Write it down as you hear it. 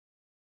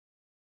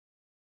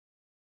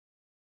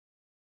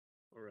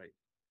right.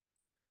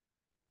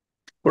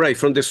 All right.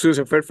 From the studios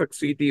of Fairfax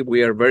City,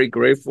 we are very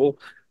grateful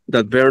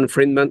that Bernd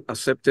Friedman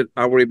accepted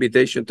our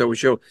invitation to our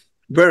show.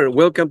 Bernd,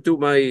 welcome to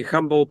my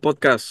humble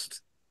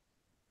podcast.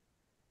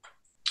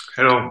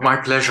 Hello, my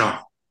pleasure.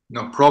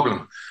 No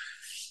problem.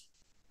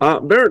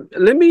 Bernd,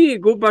 let me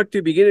go back to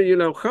the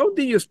beginning. How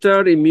did you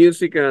start in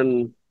music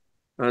and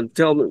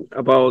tell me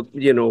about,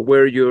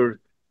 where your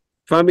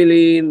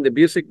family in the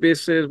music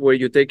business, were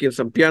you taking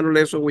some piano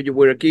lesson when you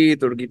were a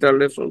kid or guitar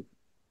lesson?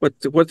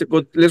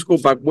 Let's go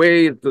back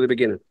way to the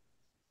beginning.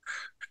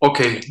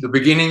 Okay, the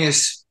beginning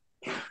is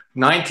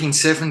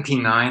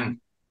 1979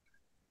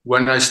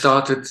 when I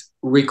started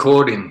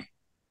recording.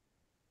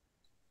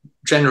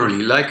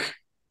 Generally, like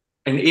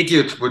an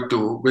idiot would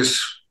do, with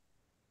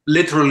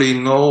literally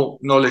no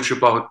knowledge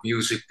about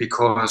music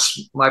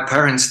because my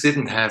parents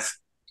didn't have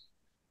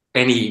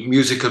any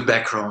musical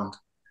background.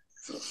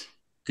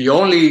 The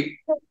only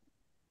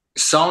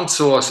sound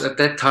source at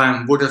that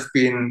time would have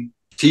been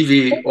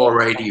TV or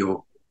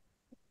radio.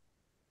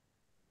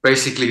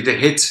 Basically, the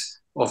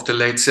hits of the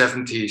late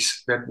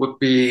 70s. That would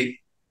be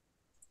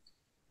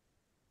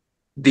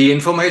the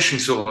information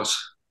source.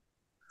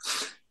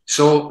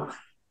 So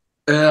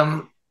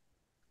the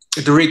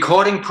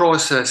recording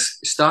process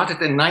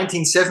started in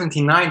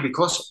 1979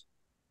 because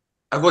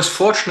I was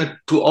fortunate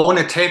to own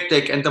a tape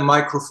deck and a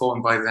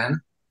microphone by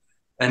then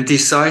and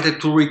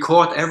decided to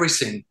record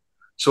everything.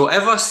 So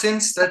ever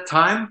since that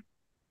time,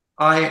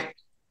 I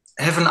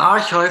have an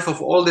archive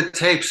of all the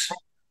tapes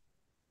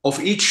of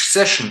each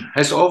session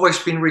has always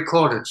been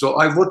recorded. So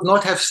I would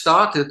not have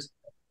started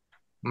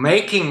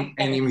making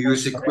any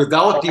music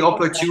without the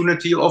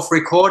opportunity of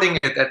recording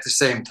it at the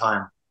same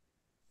time.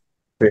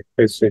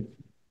 I see.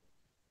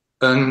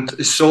 And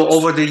so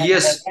over the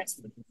years,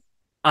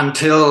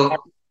 until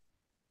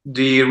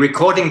the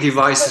recording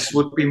devices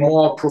would be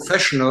more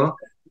professional,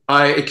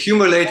 I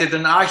accumulated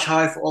an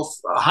archive of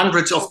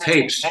hundreds of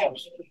tapes,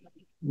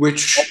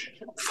 which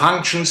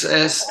functions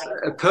as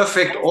a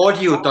perfect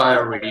audio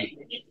diary.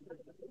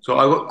 So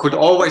I could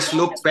always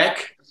look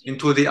back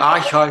into the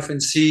archive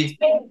and see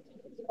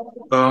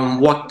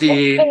what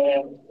the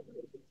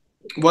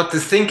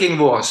thinking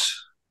was.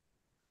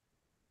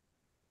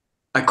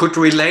 I could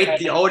relate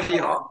the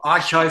audio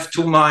archive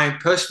to my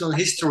personal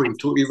history,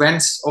 to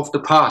events of the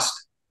past,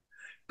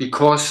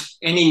 because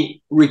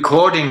any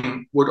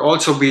recording would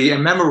also be a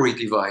memory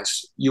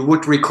device. You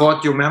would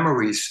record your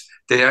memories.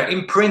 They are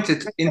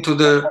imprinted into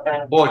the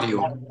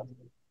audio.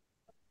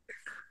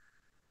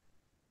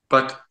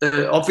 But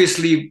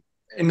obviously,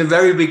 in the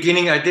very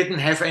beginning, I didn't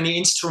have any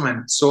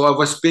instrument. So I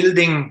was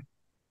building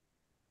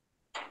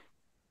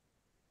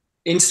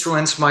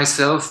instruments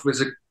myself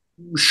with a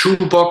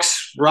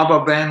shoebox,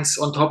 rubber bands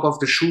on top of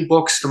the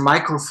shoebox, the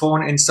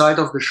microphone inside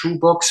of the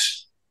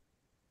shoebox,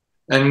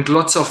 and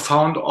lots of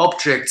found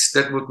objects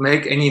that would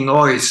make any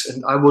noise.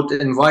 And I would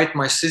invite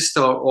my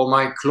sister or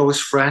my close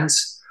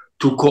friends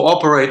to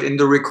cooperate in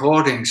the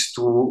recordings,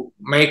 to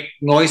make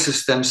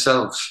noises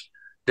themselves.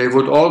 We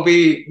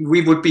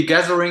would be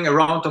gathering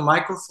around the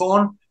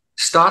microphone,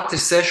 start the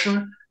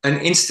session,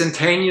 and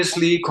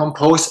instantaneously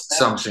compose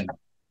something.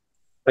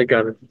 I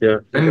got it. Yeah.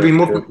 Then we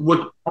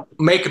would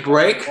make a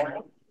break,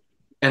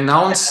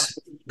 announce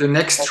the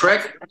next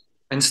track,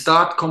 and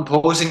start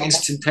composing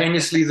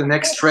instantaneously the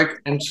next track,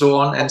 and so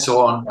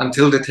on,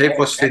 until the tape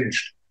was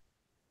finished.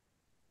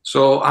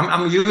 So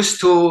I'm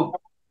used to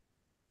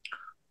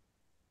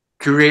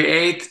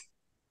create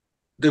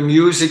the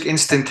music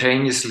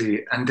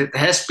instantaneously, and it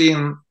has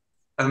been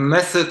a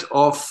method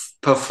of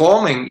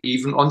performing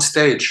even on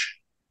stage.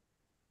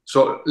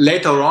 So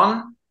later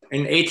on,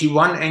 in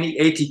 81 and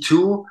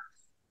 82,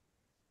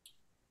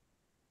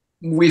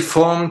 we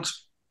formed,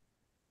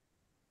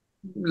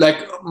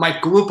 like my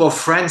group of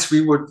friends,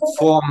 we would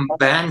form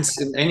bands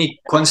in any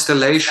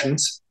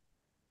constellations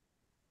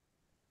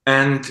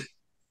and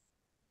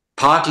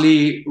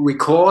partly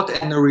record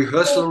in a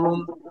rehearsal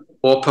room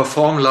or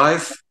perform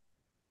live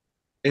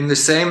in the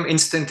same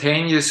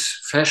instantaneous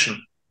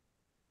fashion.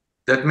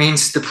 That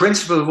means the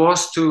principle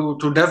was to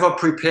never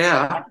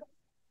prepare,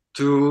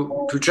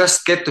 to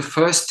just get the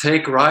first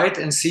take right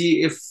and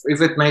see if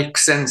it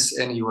makes sense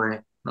anyway,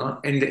 no?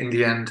 in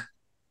the end.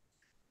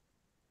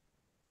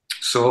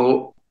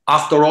 So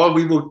after all,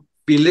 we would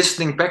be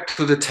listening back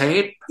to the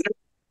tape,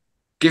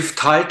 give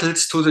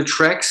titles to the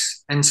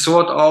tracks, and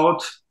sort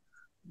out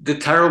the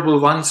terrible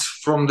ones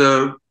from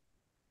the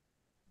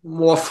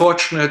more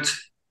fortunate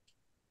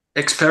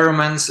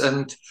experiments.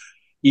 And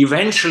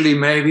eventually,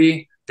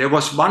 maybe there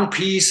was one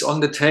piece on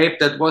the tape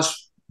that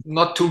was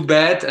not too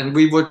bad, and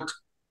we would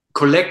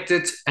collect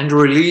it and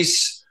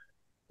release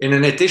in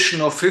an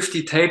edition of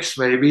 50 tapes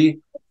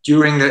maybe.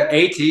 During the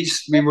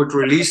 80s, we would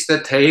release the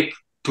tape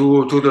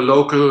to the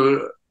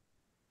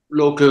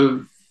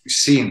local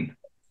scene.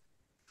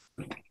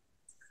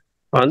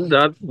 And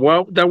that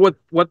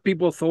what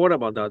people thought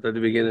about that at the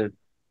beginning.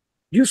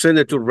 You send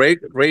it to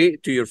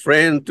to your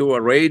friend, to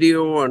a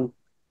radio, and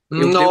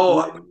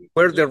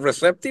were they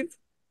receptive?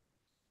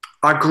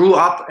 I grew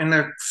up in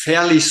a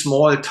fairly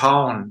small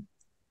town.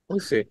 I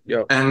see.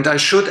 Yeah. And I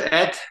should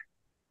add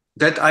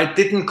that I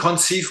didn't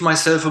conceive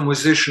myself a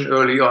musician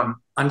early on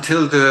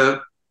until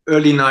the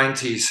early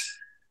 90s,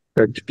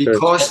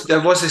 because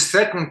there was a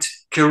second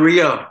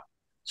career,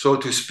 so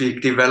to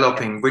speak,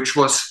 developing, which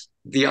was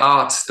the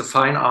arts, the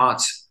fine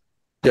arts.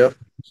 Yeah.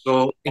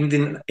 So in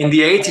the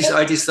 80s,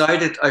 I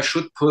decided I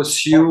should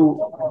pursue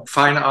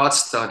fine art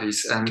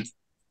studies, and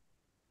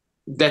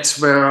that's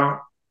where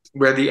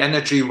the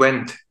energy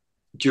went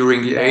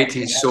during the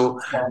 80s. So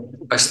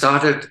I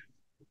started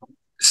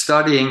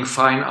studying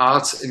fine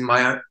arts in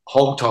my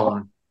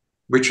hometown,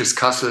 which is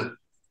Kassel.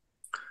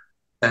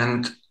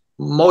 And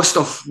most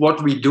of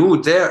what we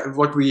do there,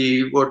 what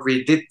we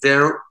did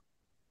there,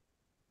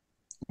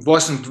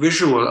 wasn't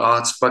visual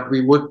arts, but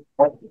we would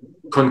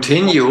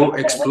continue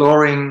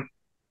exploring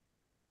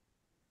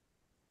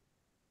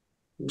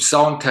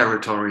sound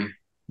territory,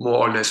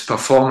 more or less,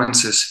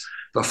 performances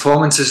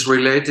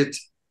related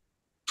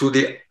to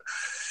the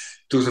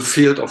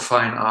field of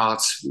fine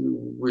arts.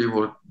 We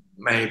would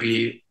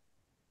maybe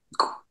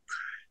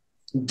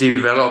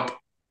develop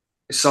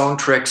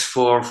soundtracks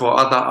for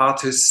other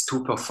artists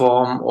to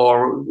perform,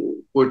 or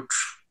would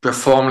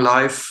perform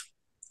live,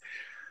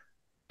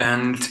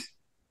 and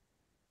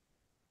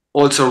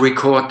also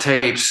record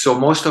tapes. So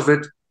most of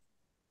it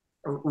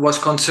was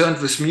concerned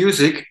with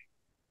music,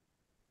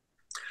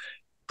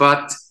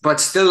 but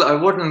still I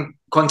wouldn't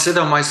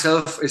consider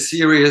myself a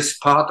serious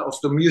part of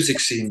the music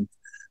scene.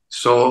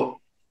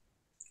 So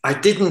I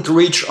didn't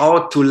reach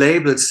out to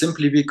labels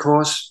simply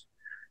because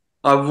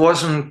I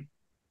wasn't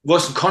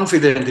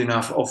confident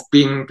enough of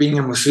being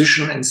a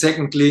musician, and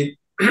secondly,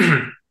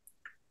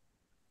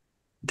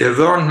 there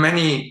weren't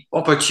many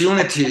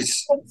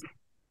opportunities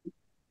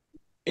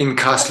in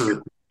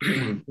Kassel.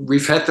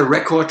 We've had the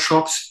record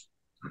shops,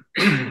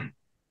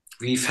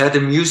 we've had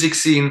a music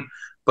scene,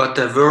 but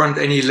there weren't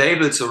any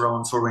labels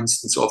around, for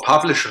instance, or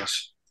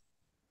publishers.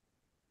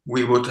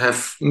 We would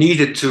have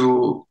needed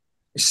to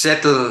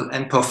settle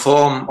and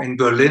perform in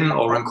Berlin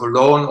or in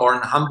Cologne or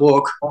in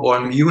Hamburg or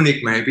in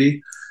Munich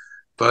maybe,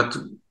 but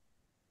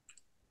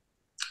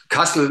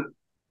Kassel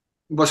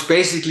was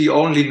basically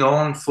only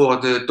known for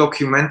the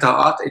Documenta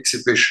art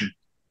exhibition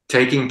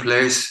taking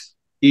place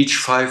each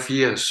 5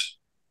 years.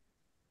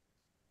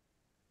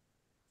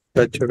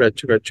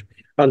 Gotcha.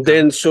 And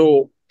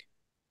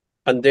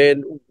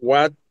then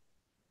what?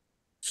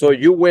 So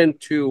you went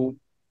to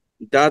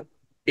that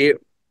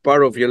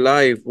part of your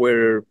life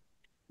where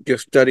you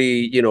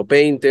study,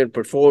 painting,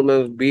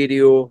 performance,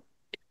 video.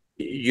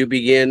 You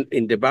began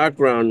in the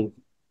background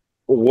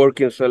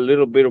working a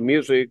little bit of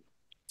music,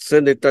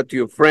 send it that to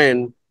your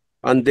friend,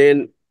 and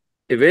then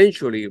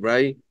eventually,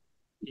 right,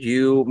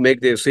 you make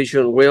the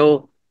decision,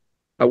 well,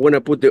 I want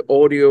to put the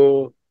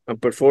audio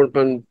and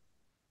performance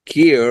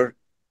here,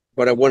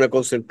 but I want to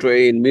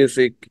concentrate in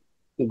music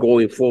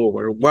going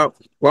forward.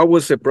 What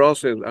was the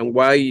process, and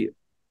why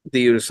did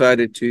you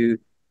decided to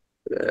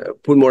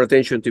put more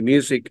attention to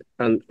music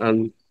and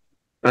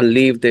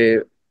leave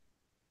the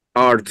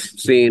art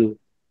scene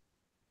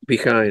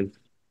behind?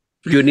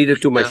 You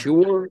needed to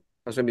mature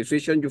as a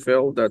musician. You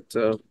felt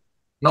that.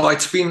 No,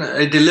 it's been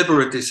a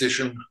deliberate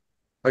decision.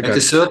 At a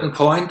it. certain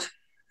point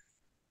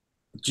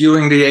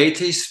during the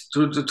 80s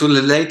to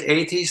the late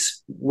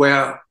 80s,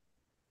 where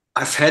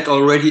I've had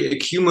already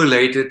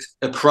accumulated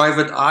a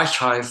private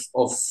archive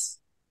of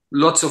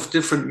lots of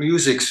different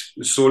musics,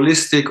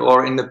 solistic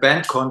or in the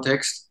band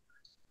context.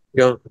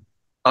 Yeah,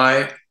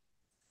 I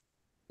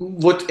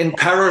would in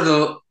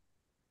parallel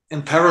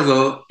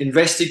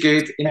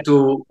investigate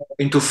into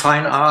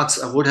fine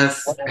arts. I would have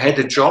had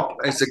a job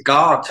as a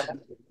guard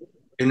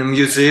in a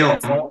museum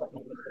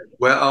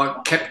where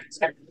I kept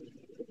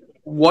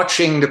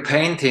watching the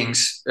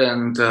paintings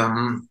and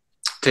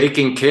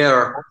taking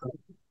care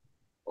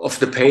of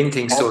the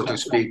painting, so to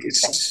speak.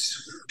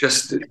 It's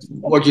just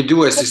what you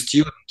do as a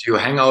student. You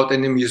hang out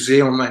in the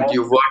museum and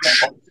you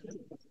watch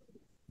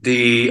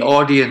the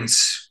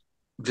audience,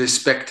 the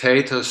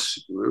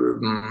spectators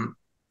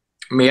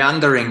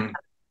meandering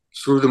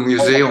through the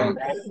museum.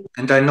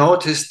 And I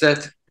noticed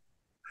that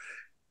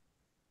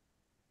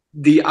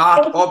the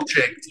art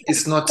object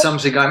is not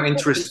something I'm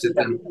interested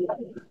in.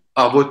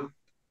 I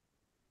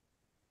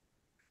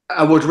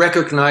would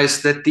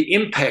recognize that the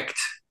impact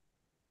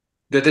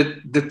that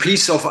the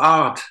piece of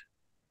art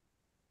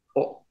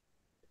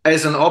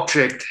as an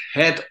object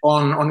had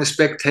on a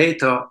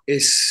spectator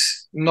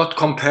is not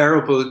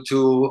comparable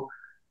to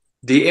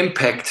the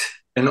impact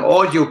an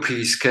audio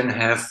piece can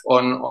have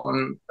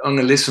on a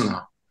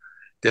listener.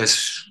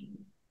 There's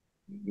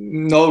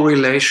no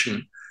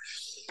relation.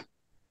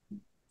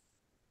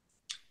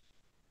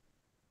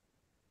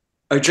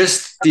 I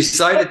just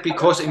decided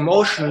because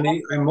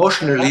emotionally,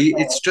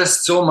 it's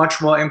just so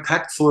much more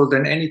impactful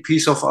than any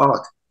piece of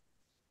art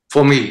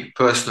for me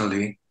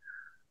personally.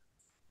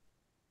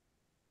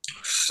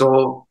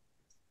 So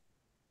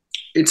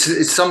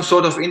it's some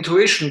sort of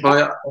intuition,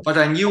 but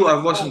I knew I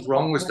wasn't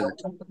wrong with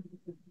that.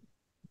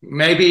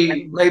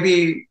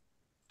 Maybe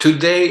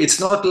today it's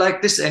not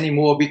like this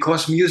anymore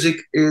because music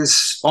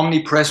is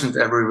omnipresent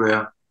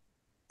everywhere.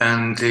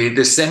 and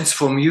the sense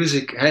for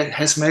music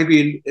has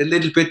maybe a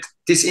little bit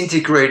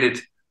disintegrated,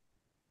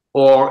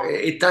 or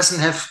it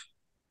doesn't have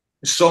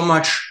so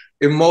much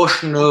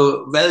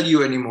emotional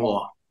value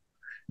anymore.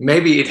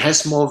 Maybe it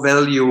has more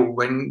value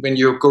when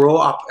you grow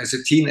up as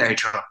a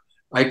teenager.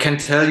 I can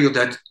tell you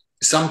that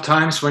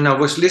sometimes when I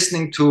was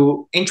listening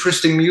to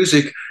interesting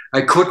music,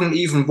 I couldn't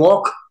even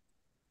walk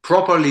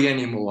properly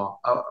anymore.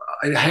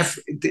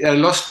 I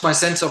lost my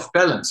sense of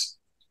balance.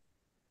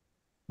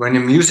 When the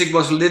music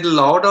was a little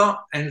louder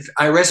and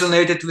I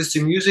resonated with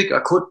the music, I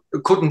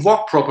couldn't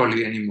walk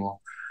properly anymore.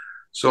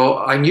 So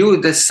I knew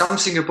there's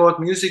something about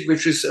music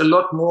which is a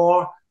lot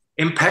more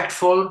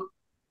impactful,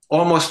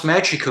 almost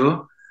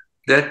magical,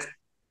 that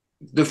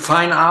the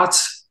fine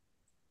arts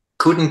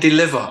couldn't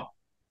deliver.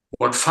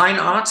 What fine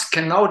arts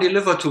can now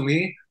deliver to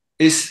me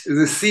is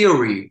the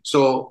theory.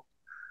 So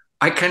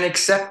I can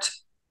accept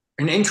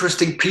an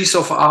interesting piece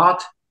of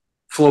art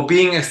for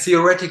being a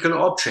theoretical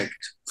object,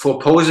 for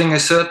posing a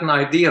certain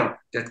idea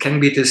that can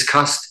be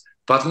discussed,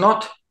 but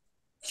not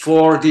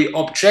for the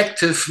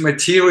objective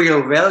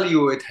material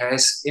value it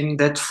has in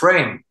that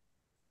frame,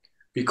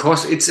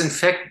 because it's in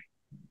fact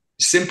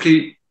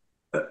simply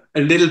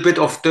a little bit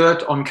of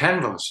dirt on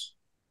canvas,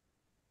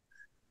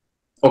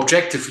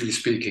 objectively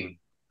speaking.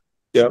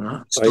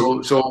 Yeah.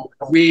 So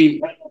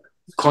we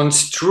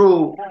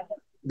construe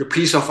the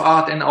piece of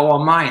art in our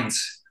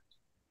minds,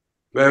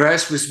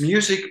 whereas with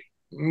music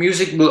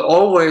will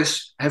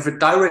always have a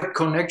direct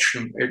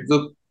connection. It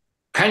will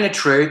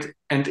penetrate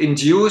and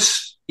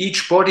induce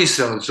each body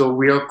cell. So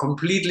we are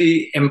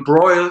completely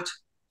embroiled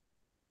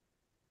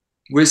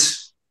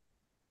with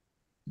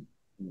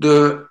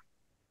the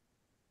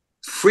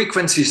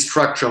frequency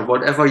structure,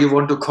 whatever you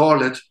want to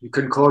call it. You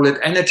can call it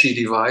energy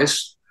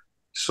device.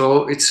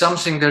 So it's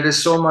something that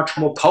is so much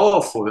more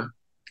powerful,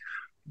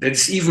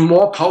 that's even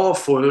more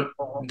powerful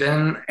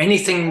than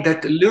anything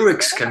that the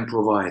lyrics can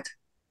provide.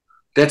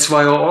 That's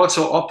why I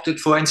also opted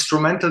for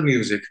instrumental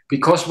music,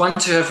 because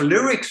once you have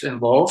lyrics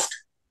involved,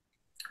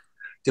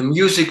 the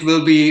music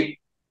will be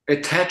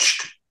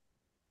attached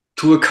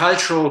to a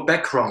cultural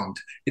background.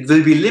 It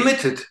will be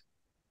limited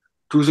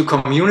to the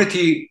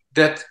community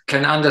that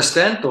can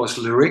understand those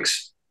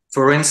lyrics.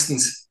 For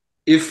instance,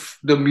 if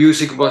the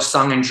music was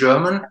sung in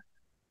German,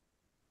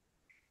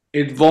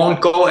 it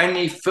won't go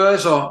any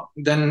further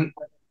than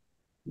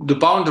the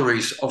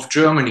boundaries of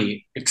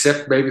Germany,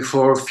 except maybe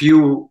for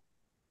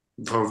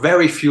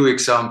very few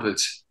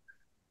examples.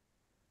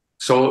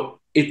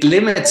 So it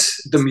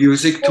limits the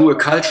music to a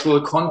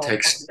cultural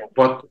context.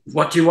 But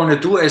what you want to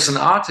do as an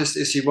artist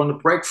is you want to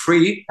break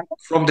free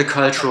from the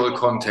cultural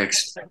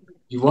context.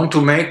 You want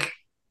to make,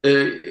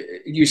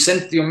 you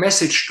send your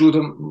message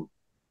to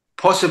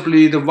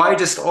possibly the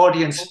widest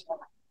audience,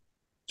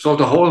 so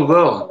the whole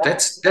world.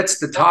 That's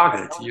the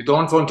target. You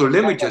don't want to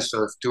limit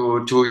yourself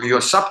to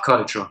your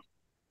subculture.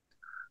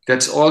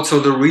 That's also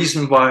the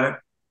reason why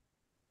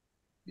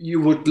you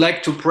would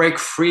like to break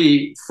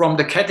free from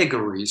the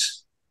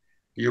categories.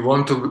 You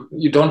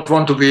don't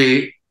want to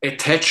be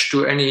attached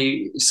to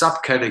any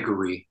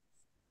subcategory.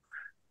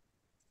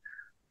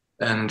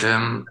 And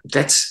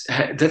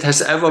that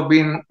has ever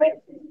been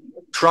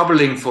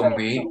troubling for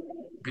me,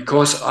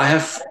 because I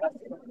have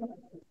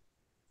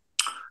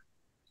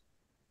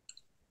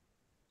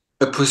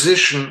a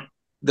position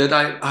that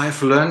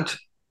I've learned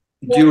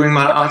during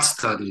my art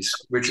studies,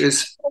 which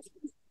is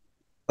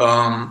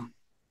to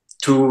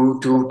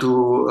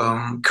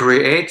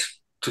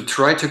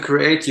try to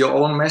create your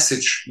own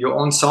message, your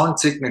own sound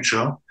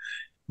signature,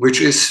 which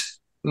is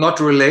not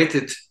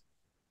related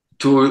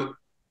to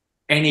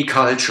any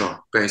culture,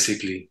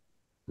 basically.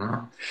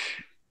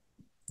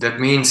 That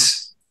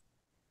means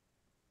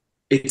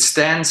it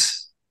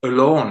stands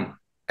alone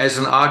as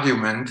an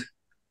argument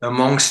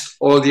amongst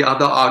all the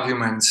other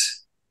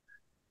arguments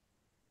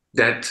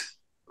that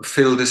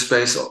fill the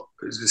space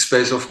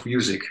of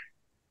music.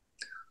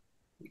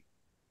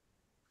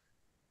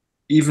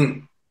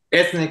 Even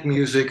ethnic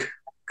music,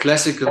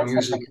 classical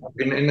music,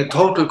 in a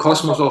total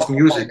cosmos of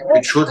music,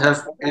 it should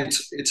have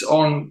its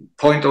own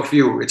point of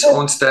view, its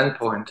own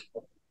standpoint.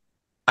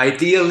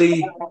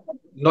 Ideally,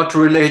 not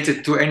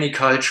related to any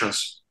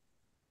cultures.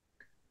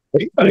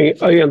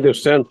 I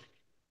understand.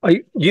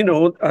 I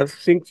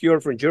think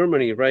you're from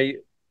Germany, right?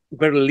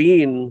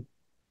 Berlin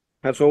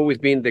has always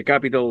been the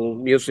capital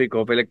music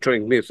of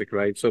electronic music,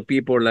 right? So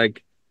people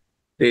like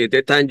the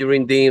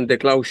Tangerine Dean, the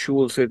Klaus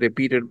Schulze, the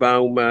Peter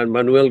Baumann,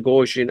 Manuel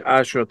Goshin,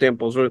 Asher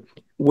Temple. So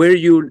were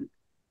you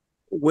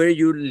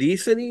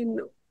listening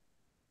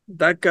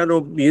that kind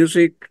of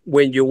music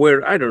when you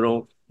were, I don't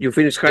know, you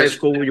finished high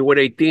school, you were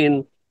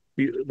 18,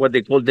 what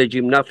they call the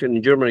gymnasium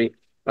in Germany,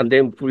 and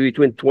then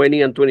between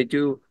 20 and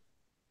 22,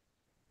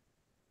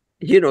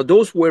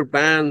 those were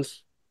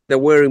bands that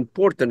were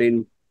important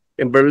in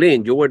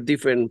Berlin. You were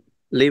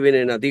living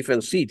in a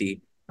different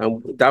city,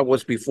 and that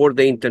was before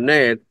the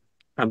internet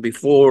and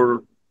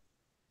before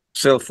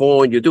cell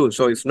phone.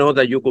 So it's not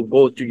that you could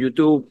go to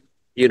YouTube,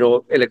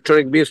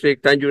 electronic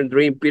music, Tangerine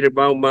Dream, Peter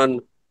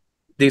Baumann,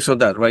 this or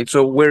that, right?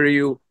 So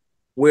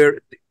were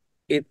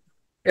in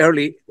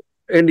early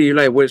any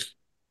like was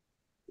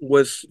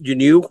you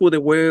knew who they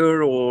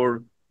were,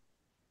 or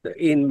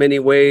in many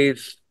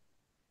ways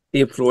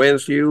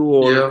influence you,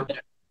 or Yeah,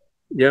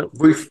 yeah,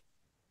 we've.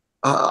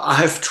 I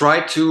have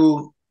tried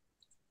to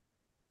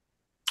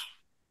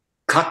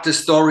cut the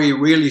story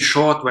really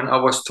short when I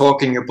was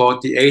talking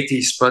about the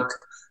 80s, but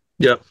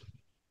yeah,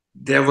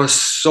 there was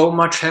so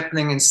much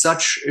happening in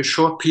such a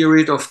short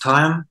period of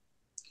time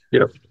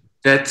yeah,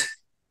 that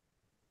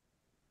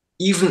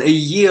even a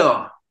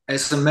year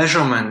as a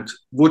measurement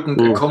wouldn't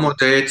mm,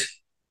 accommodate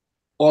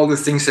all the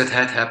things that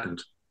had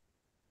happened.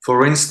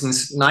 For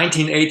instance,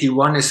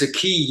 1981 is a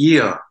key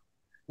year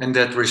in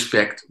that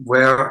respect,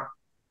 where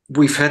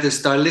we've had a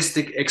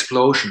stylistic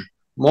explosion.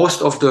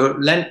 Most of the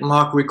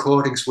landmark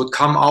recordings would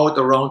come out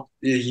around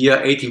the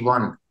year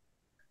 81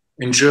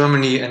 in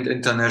Germany and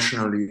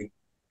internationally,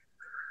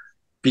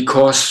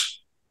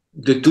 because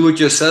the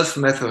do-it-yourself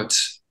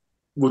methods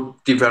would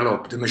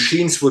develop. The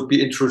machines would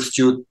be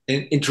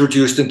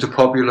introduced into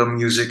popular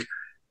music.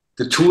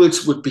 The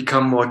tools would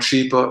become more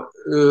cheaper.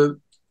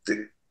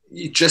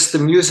 Just the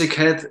music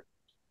had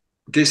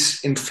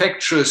this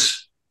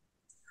infectious,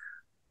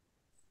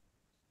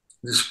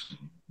 this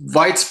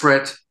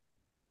widespread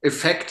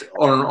effect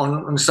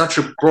on such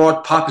a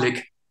broad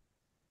public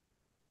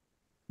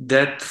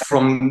that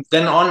from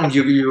then on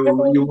you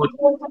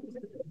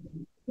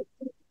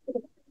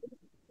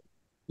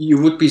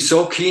would be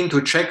so keen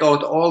to check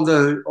out all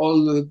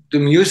the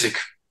music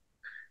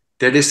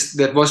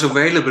that was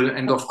available.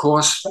 And of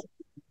course,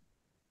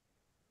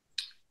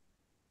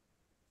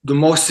 the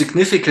most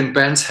significant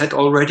bands had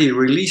already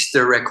released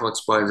their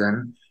records by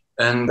then.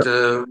 And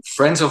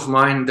friends of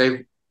mine,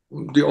 the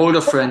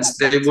older friends,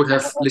 they would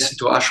have listened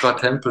to Ashra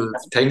Temple,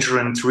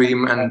 Tangerine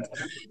Dream, and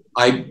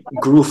I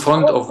grew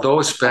fond of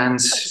those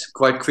bands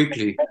quite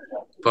quickly.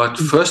 But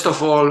first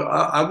of all,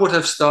 I would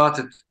have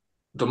started.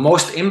 The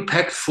most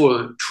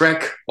impactful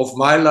track of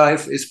my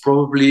life is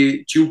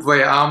probably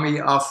Tubeway Army,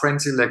 Our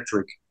Friends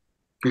Electric,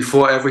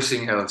 before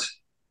everything else,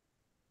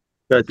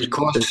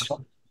 because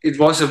it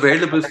was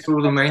available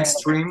through the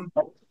mainstream.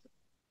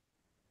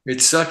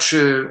 It's such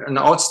an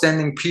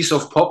outstanding piece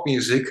of pop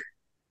music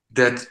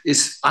that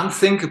is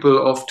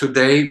unthinkable of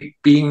today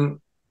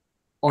being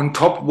on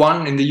top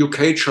one in the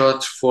UK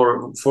charts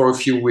for a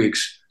few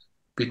weeks,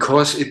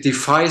 because it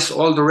defies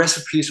all the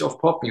recipes of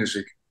pop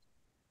music.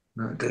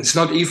 It's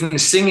not even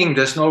singing,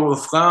 there's no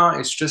refrain,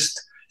 it's just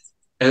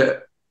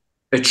a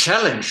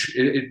challenge.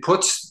 It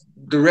puts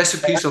the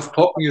recipes of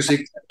pop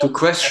music to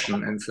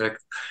question, in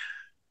fact.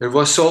 It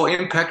was so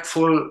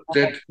impactful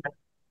that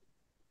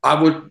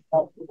I would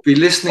be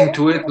listening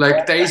to it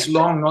like days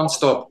long,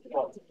 nonstop.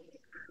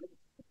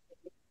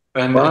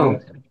 wow,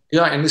 And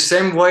yeah, in the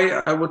same way,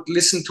 I would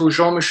listen to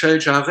Jean-Michel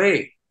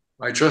Jarre.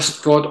 I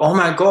just thought, oh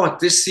my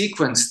God, this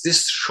sequence,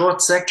 this short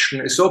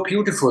section is so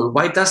beautiful.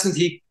 Why doesn't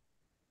he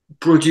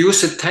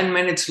produce it 10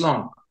 minutes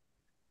long?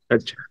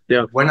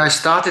 yeah, When I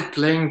started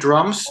playing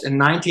drums in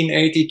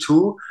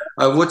 1982,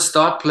 I would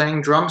start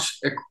playing drums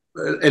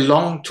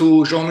along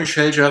to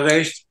Jean-Michel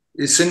Jarre's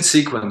synth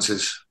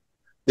sequences.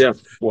 yeah,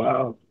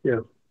 wow, yeah,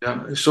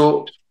 Yeah.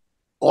 So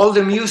all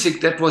the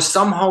music that was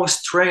somehow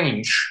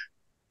strange,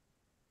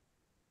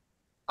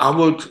 I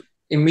would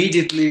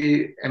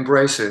immediately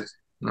embrace it.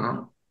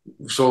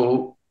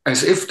 So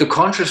as if the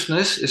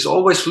consciousness is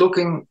always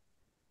looking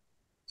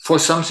for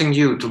something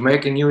new, to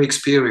make a new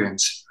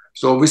experience.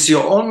 So with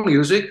your own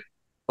music,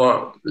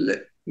 or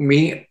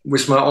me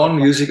with my own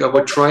music, I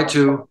would try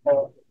to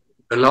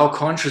allow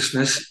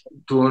consciousness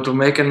to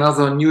make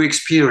another new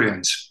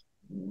experience.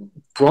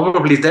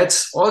 Probably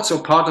that's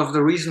also part of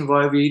the reason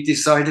why we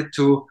decided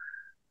to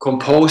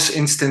compose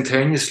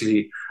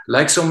instantaneously,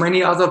 like so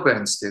many other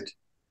bands did.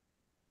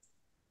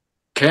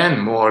 Can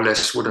more or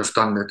less would have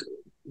done it.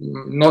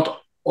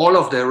 Not all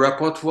of their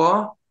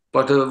repertoire,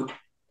 but a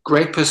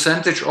great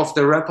percentage of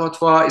their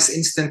repertoire is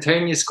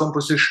instantaneous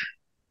composition.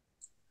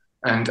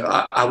 And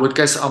I would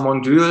guess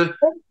Amandül,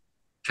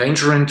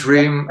 Tangerine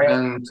Dream,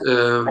 and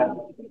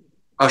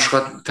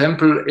Ashrat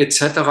Temple,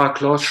 etc.,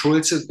 Klaus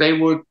Schulze, they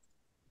would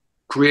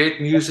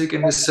create music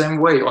in the same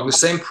way, on the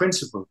same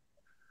principle.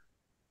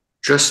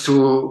 Just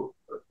to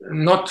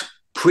not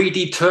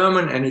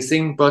predetermine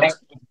anything, but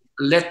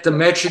let the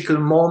magical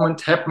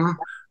moment happen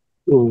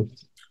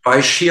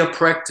by sheer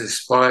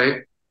practice,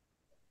 by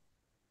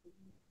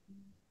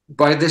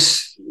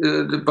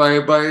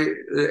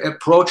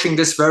approaching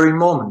this very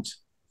moment.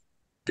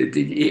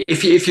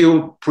 If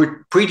you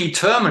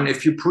predetermine,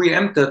 if you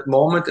preempt that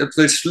moment, it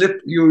will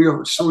slip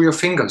through your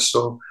fingers.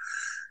 So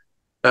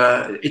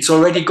it's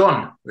already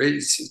gone.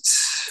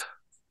 It's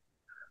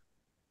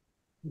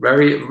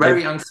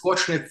very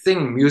unfortunate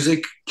thing.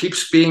 Music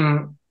keeps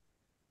being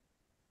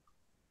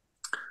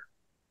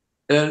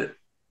a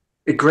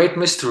great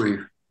mystery.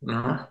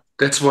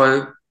 That's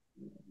why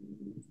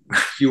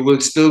you will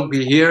still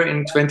be here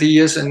in 20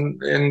 years and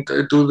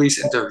do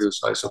these interviews,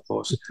 I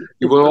suppose.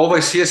 You will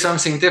always hear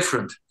something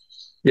different.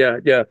 yeah,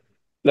 yeah.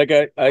 Like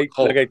I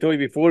told you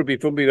before we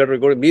got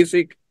recording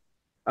music,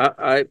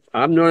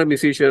 I'm not a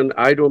musician.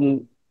 I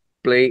don't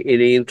play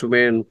any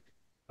instrument.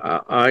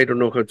 I don't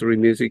know how to read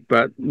music,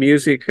 but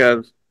music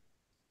has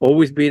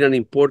always been an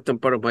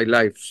important part of my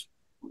life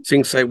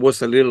since I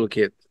was a little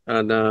kid.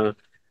 And uh,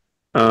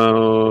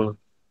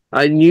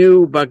 I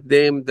knew back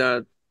then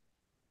that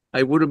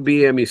I wouldn't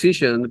be a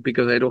musician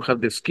because I don't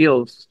have the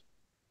skills.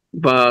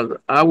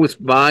 But I was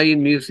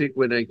buying music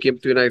when I came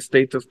to the United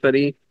States to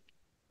study.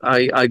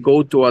 I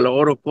go to a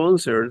lot of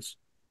concerts,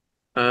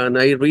 and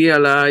I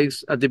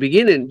realized at the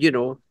beginning,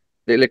 the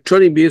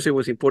electronic music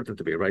was important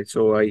to me, right?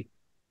 So I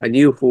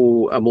knew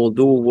who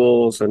Amoldou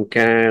was and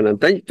Can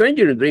and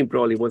Tangerine Dream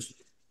probably was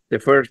the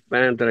first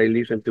band that I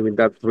listened to in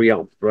that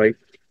realm, right?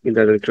 In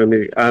that electronic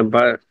music.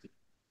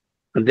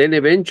 And then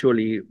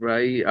eventually,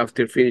 right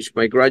after finished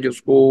my graduate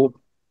school,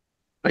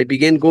 I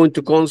began going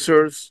to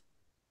concerts,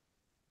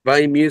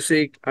 buying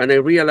music, and I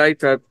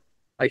realized that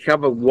I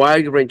have a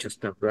wide range of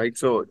stuff, right?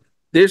 So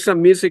there's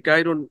some music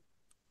I don't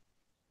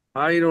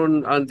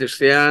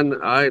understand.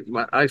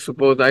 I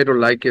suppose I don't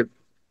like it,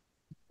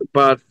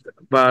 but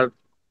but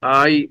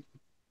I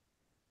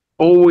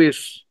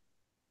always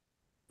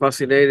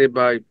fascinated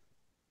by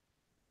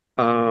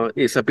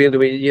it's appealing to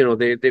me,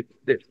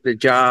 the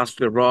jazz,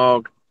 the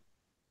rock,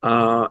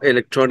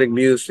 electronic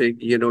music,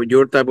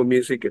 your type of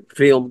music,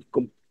 film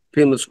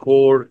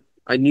score.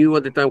 I knew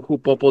at the time who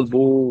Popol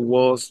Vuh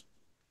was,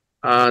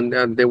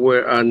 and they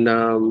were, and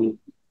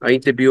I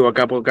interviewed a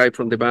couple of guys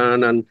from the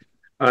band,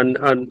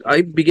 and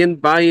I began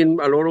buying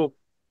a lot of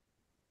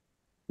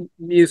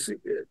music,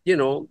 you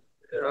know,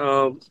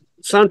 uh,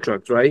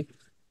 soundtracks, right?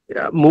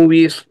 Yeah,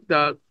 movies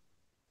that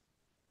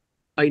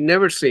I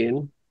never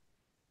seen,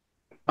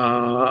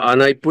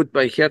 and I put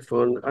my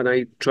headphone and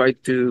I try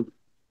to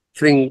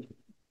think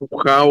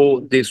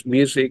how this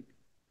music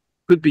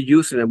could be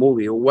used in a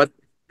movie or what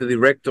the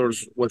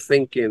directors were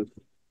thinking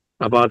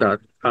about that,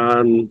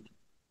 and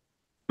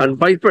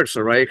vice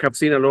versa, right? I have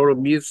seen a lot of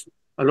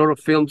a lot of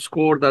film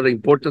score that are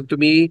important to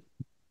me,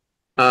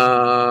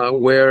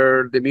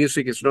 where the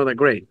music is not that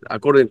great,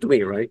 according to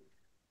me, right?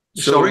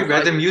 Sorry, So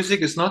where the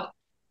music is not?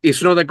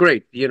 it's not that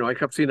great. I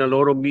have seen a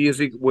lot of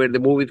music where the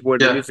movies where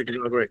the Yeah. music is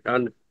not great,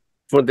 and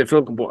for the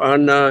film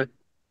and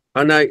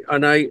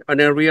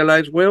I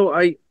realized, well,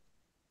 I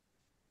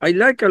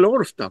like a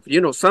lot of stuff.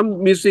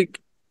 Some music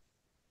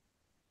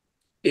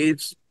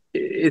it's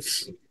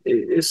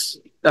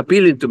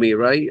appealing to me,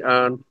 right?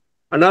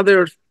 And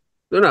others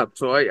do not.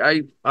 So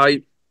I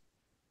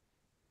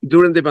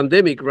during the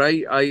pandemic,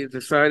 right? I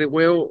decided,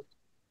 well,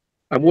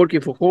 I'm working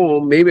from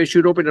home. Maybe I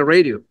should open a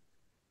radio.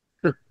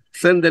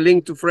 Send the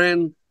link to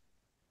friend.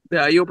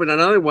 I open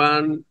another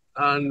one,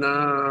 and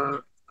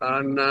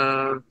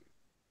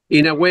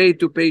in a way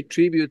to pay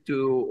tribute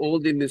to all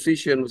the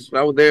musicians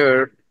out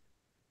there,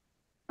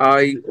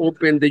 I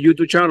opened the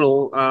YouTube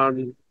channel,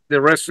 and the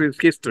rest is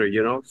history.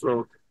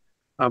 So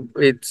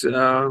it's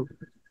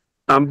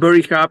I'm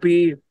very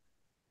happy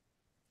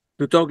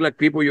to talk like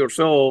people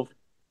yourself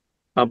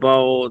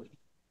about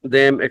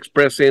them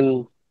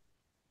expressing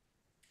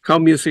how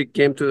music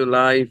came to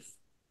life.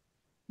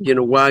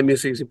 Why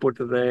music is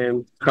important to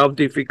them, how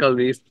difficult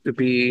it is to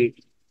be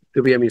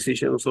a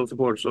musician, and so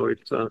forth. So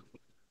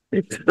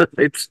it's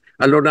it's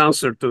a long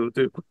answer to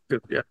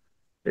yeah.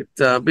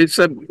 It's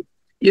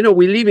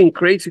we live in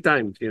crazy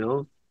times,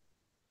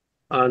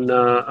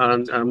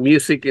 and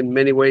music in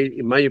many ways,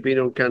 in my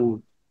opinion,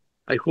 can,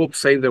 I hope,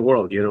 save the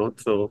world.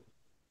 So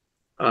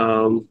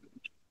um,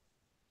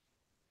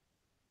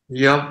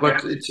 Yeah,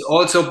 but it's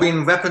also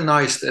been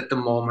weaponized at the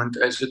moment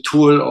as a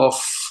tool of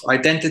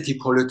identity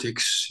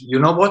politics. You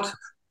know what?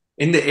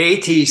 In the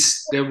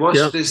 80s, there yeah,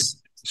 was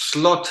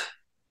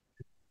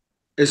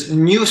this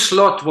new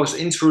slot was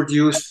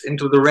introduced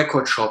into the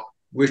record shop,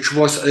 which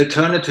was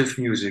alternative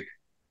music.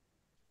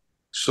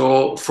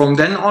 So from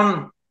then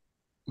on,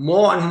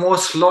 more and more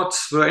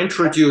slots were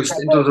introduced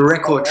into the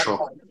record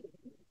shop.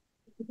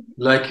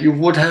 Like you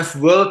would have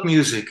world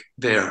music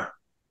there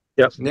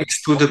yeah.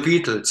 next to the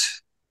Beatles.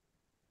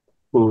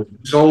 Mm.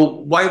 So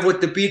why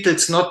would the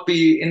Beatles not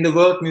be in the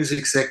world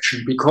music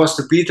section? Because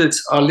the Beatles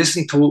are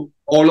listened to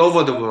all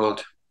over the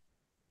world.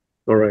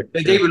 All right.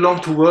 They Yeah.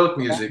 belong to world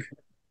music.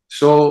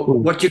 So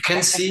Mm. what you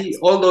can see,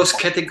 all those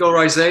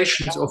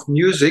categorizations of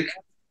music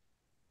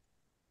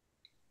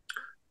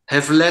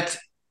have led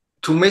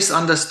to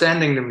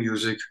misunderstanding the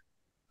music.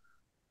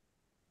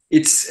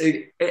 It's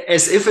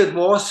as if it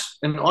was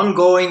an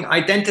ongoing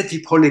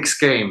identity politics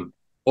game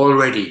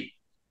already,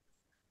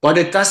 but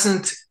it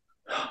doesn't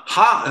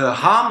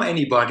harm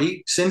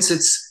anybody since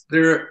it's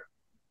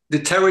the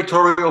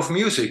territory of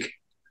music.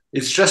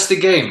 It's just a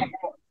game.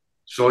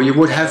 So you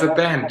would have a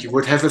band, you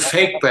would have a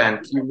fake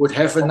band, you would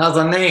have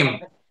another name,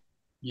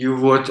 you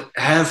would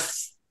have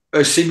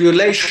a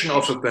simulation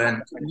of a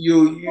band,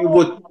 you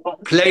would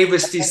play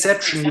with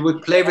deception, you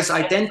would play with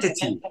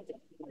identity.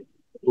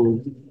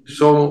 Mm.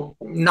 So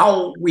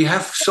now we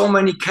have so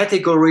many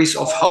categories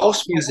of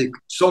house music,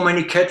 so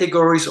many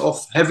categories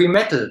of heavy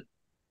metal.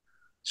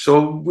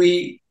 So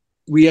we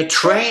are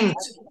trained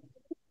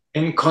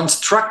in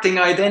constructing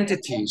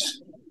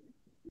identities.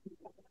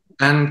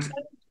 And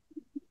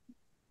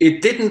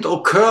it didn't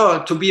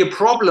occur to be a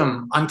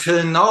problem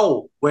until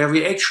now, where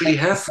we actually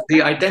have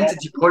the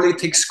identity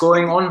politics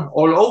going on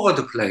all over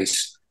the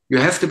place. You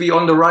have to be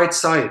on the right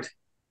side.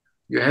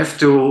 You have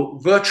to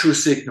virtue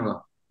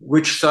signal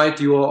which side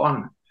you are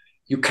on.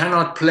 You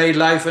cannot play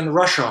live in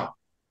Russia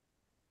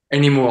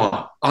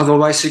anymore.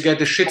 Otherwise, you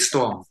get a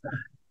shitstorm.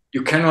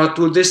 You cannot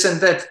do this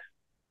and that.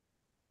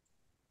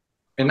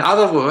 In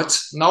other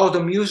words, now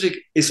the music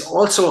has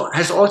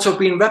also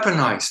been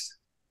weaponized.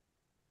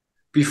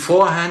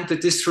 Beforehand, the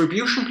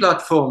distribution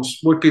platforms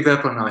would be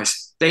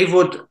weaponized. They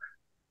would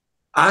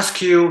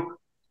ask you,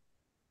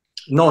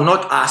 no,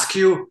 not ask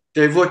you,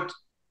 they would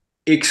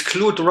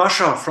exclude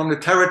Russia from the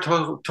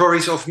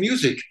territories of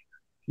music.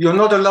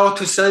 You're not allowed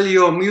to sell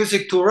your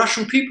music to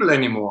Russian people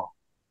anymore.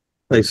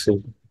 I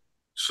see.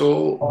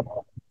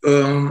 So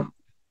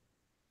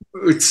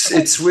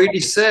it's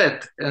really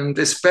sad, and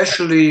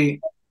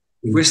especially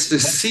with the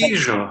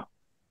seizure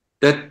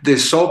that the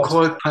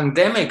so-called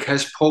pandemic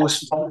has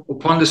posed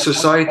upon the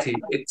society,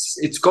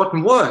 it's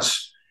gotten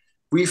worse.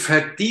 We've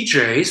had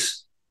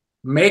DJs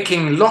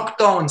making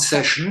lockdown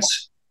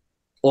sessions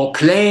or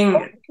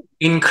playing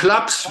in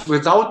clubs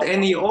without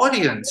any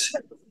audience.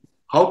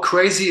 How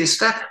crazy is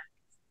that?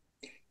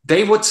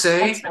 They would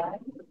say,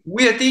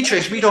 we are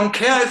DJs, we don't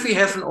care if we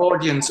have an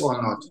audience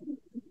or not.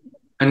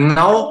 And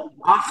now,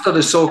 after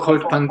the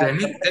so-called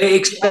pandemic, they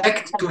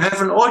expect to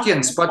have an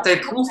audience, but they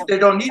prove they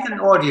don't need an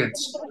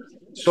audience.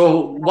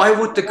 So why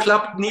would the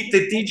club need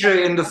the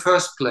DJ in the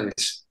first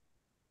place?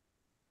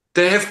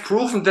 They have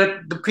proven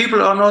that the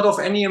people are not of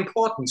any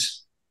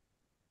importance.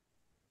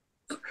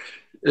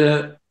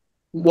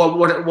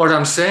 What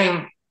I'm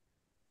saying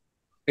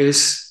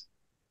is,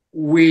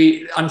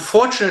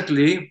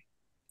 unfortunately,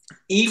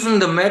 even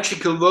the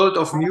magical world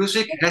of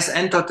music has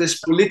entered this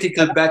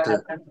political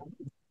battle.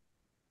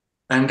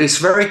 And it's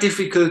very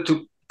difficult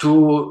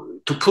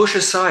to push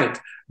aside.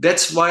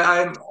 That's why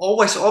I'm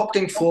always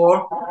opting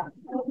for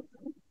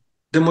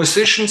the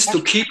musicians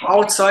to keep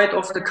outside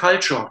of the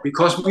culture,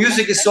 because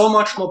music is so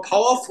much more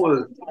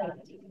powerful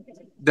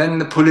than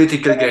the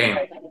political game.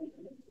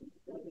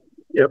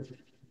 Yep.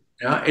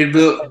 Yeah,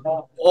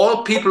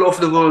 all people of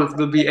the world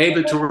will be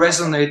able to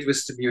resonate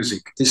with the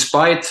music,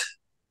 despite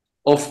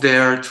of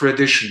their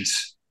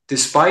traditions,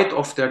 despite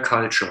of their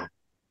culture.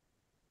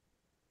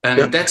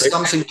 And that's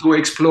something to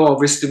explore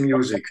with the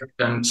music.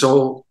 And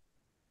so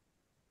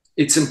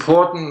it's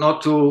important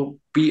not to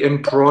be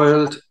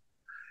embroiled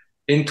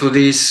into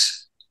these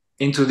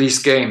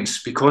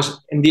games,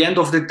 because in the end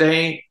of the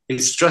day,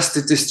 it's just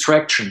a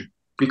distraction,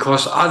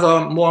 because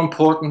other more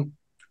important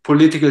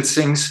political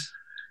things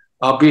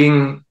are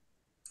being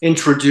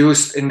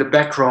introduced in the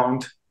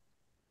background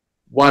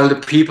while the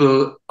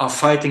people are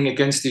fighting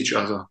against each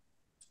other.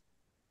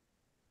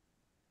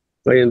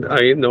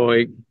 I know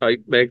it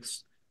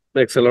makes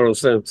a lot of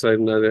sense,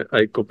 and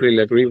I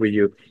completely agree with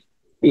you.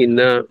 In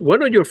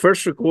one of your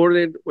first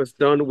recording was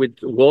done with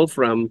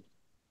Wolfram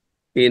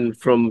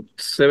from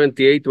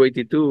 78 to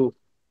 82.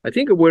 I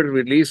think it was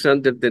released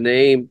under the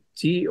name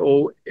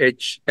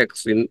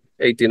TOHX in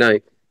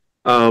 89.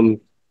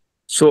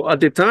 So at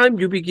the time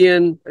you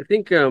began, I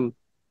think,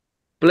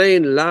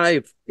 playing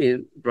live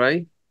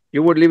right?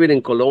 You were living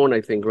in Cologne,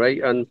 I think,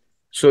 right? And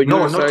so you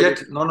No, decided, not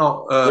yet.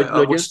 No.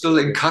 I was still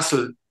in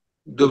Kassel.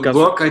 The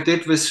work I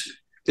did with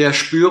Der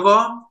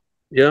Spürer,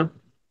 yeah,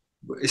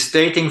 is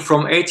dating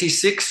from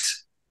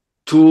 86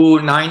 to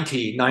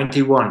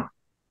 91.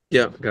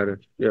 Yeah, got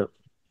it. Yeah.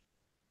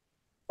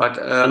 But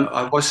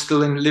I was still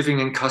living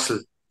in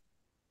Kassel.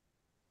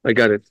 I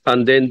got it.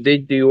 And then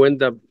did you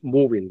end up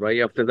moving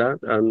right after that?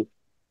 And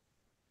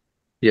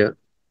yeah.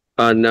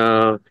 And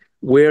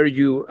where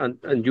you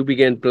and you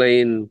began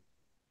playing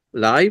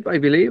live, I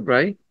believe,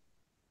 right?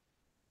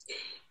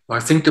 I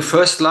think the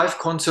first live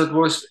concert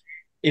was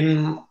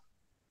in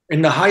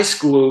the high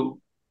school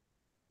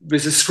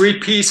with a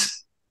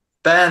 3-piece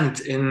band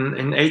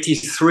in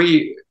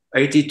 83,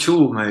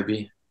 82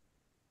 maybe.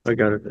 I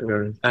got it.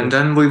 And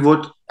then we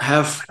would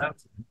have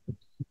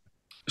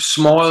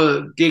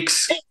small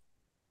gigs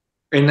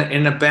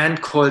in a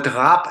band called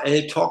Rap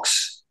El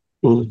Tox,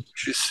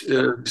 which is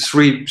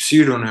 3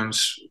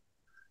 pseudonyms,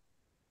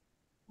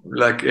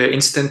 like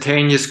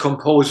instantaneous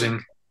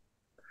composing.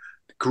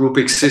 The group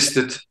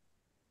existed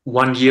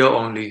 1 year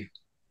only,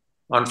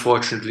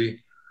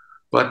 unfortunately.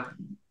 But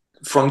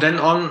from then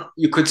on,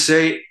 you could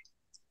say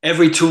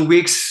every 2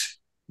 weeks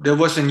there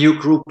was a new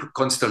group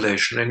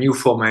constellation, a new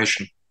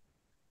formation.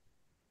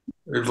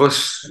 It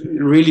was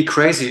really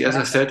crazy, as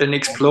I said, an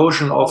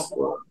explosion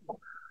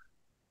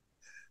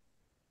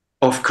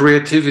of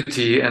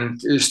creativity and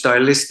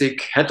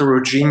stylistic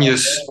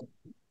heterogeneous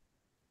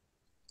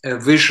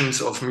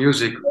visions of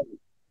music.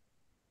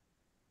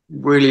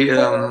 Really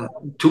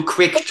too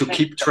quick to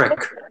keep track.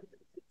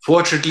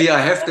 Fortunately, I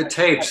have the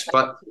tapes,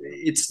 but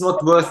it's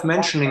not worth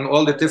mentioning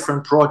all the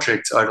different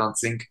projects, I don't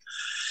think.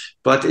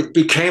 But it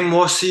became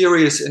more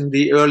serious in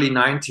the early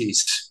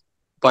 90s,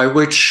 by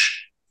which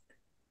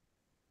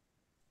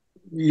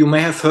you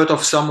may have heard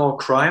of Some More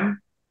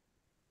Crime.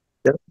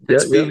 Yeah,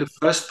 It's been the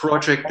first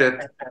project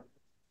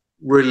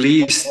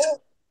released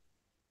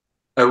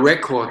a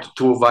record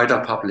to a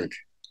wider public,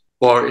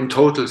 or in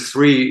total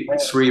three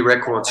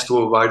records to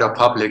a wider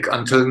public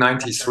until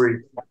 '93,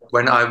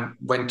 when I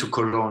went to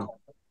Cologne.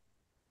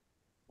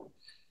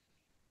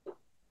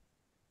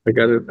 I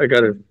got it. I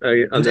got it.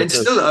 And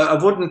still, I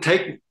wouldn't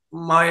take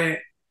my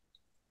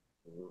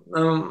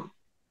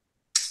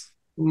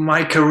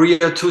my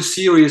career too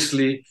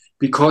seriously,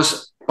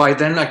 because by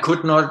then I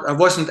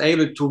wasn't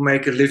able to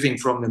make a living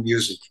from the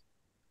music.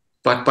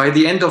 But by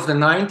the end of the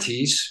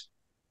 '90s,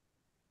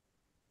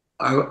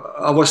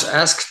 I was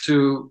asked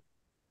to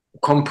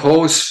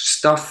compose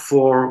stuff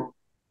for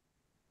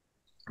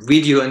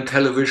video and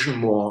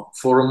television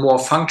for a more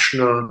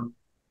functional,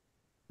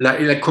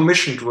 like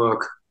commissioned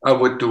work I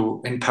would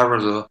do in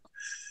parallel.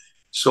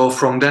 So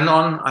from then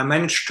on, I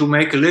managed to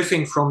make a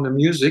living from the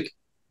music.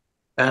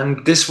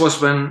 And this was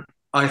when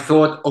I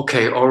thought,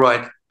 okay, all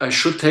right, I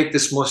should take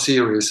this more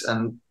serious,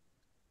 and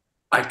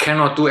I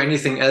cannot do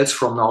anything else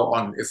from now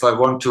on if I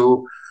want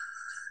to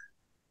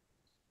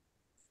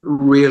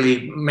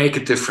really make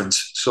a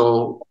difference.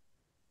 So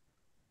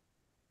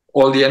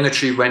all the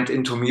energy went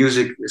into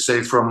music,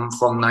 say from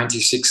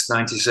 '96,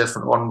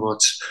 '97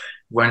 onwards,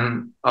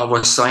 when I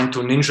was signed to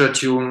Ninja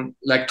Tune,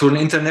 like to an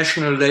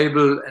international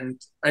label, and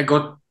I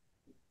got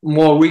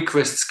more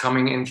requests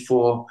coming in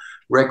for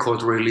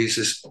record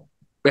releases,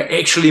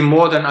 actually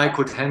more than I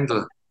could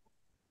handle.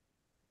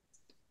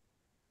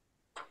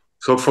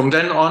 So from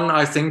then on,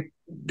 I think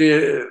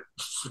the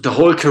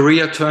whole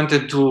career turned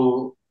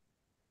into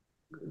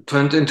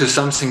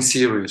something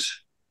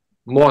serious,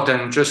 more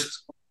than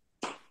just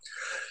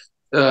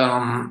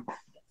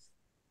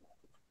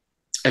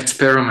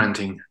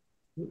experimenting.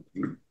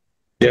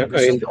 Yeah,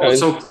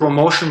 also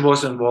promotion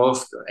was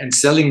involved, and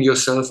selling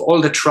yourself.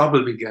 All the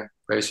trouble began,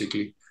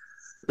 basically.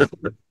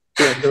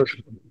 Yeah,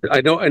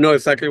 I know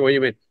exactly what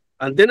you mean.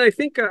 And then I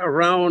think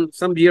around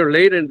some year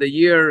later, in the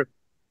year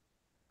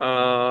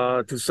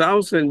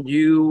 2000,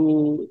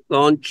 you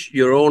launched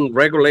your own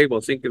record label. I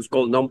think it's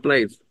called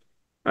Nonplace.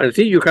 I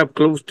think you have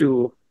close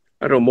to,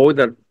 I don't know, more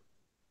than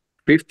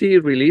 50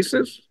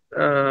 releases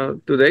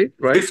to date,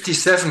 right?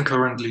 57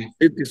 currently.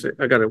 57.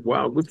 I got it.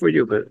 Wow, good for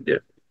you, man. Yeah.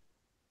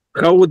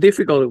 How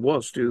difficult it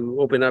was to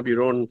open up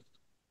your own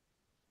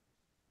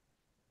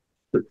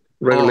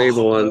record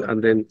label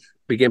and then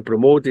begin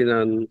promoting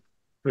and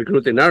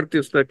recruiting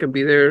artists that can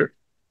be there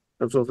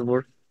and so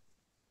forth?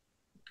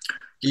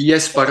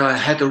 Yes, but I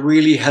had a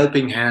really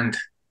helping hand.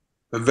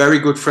 A very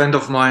good friend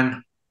of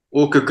mine,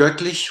 Oke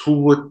Göttlich,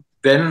 who would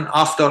then,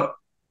 after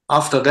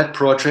that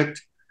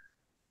project,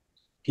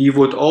 he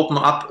would open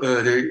up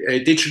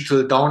a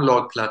digital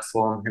download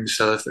platform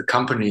himself, a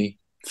company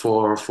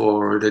for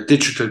the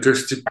digital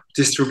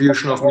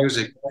distribution of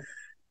music.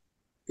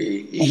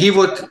 He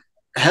would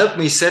help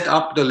me set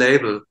up the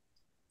label,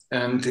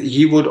 and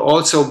he would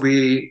also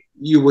be,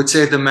 you would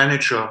say, the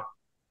manager,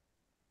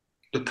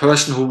 the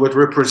person who would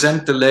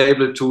represent the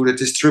label to the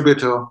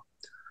distributor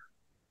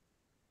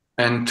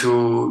and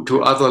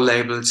to other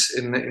labels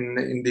in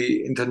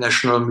the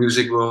international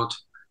music world.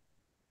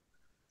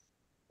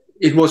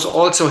 It was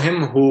also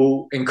him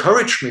who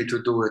encouraged me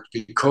to do it,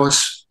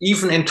 because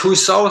even in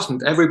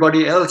 2000,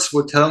 everybody else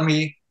would tell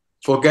me,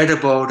 forget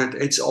about it,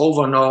 it's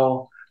over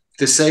now,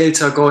 the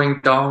sales are going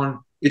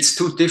down, it's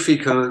too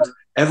difficult,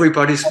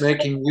 everybody's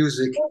making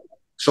music.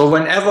 So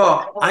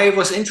whenever I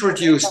was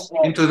introduced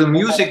into the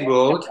music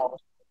world,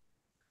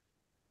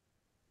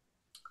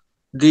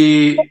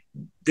 the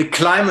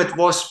climate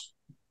was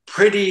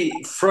pretty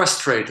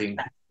frustrating,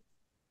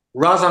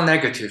 rather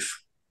negative.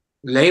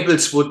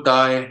 Labels would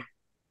die,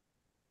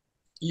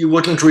 you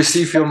wouldn't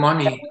receive your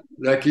money,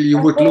 like you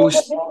would lose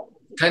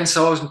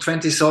 10,000,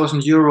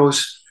 20,000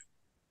 euros.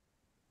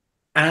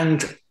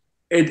 And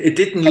it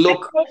didn't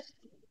look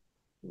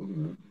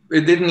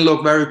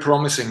very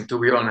promising, to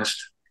be honest,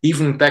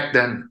 even back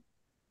then.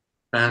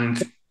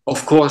 And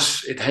of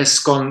course, it has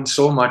gone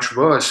so much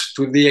worse,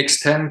 to the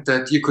extent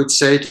that you could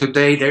say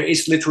today there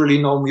is literally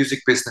no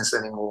music business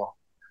anymore.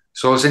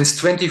 So since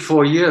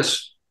 24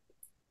 years,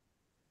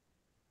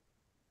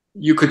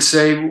 you could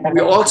say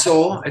we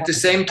also, at the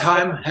same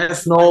time,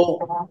 have no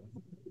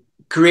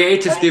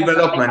creative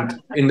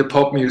development in the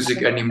pop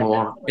music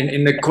anymore,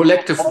 in the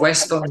collective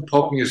Western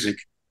pop music,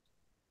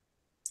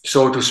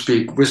 so to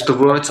speak. With the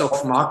words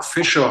of Mark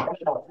Fisher,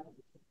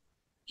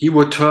 he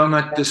would term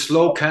it the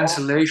slow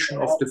cancellation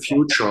of the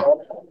future.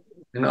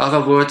 In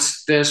other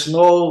words, there's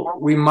no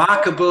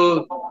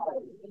remarkable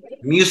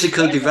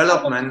musical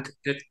development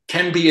that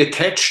can be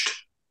attached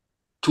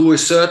to a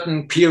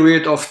certain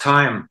period of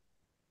time.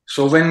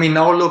 So when we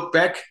now look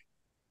back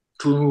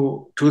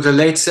to the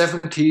late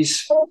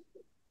 70s,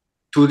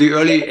 to the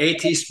early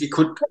 80s, we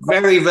could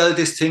very well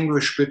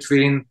distinguish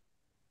between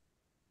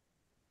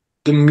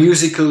the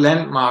musical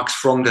landmarks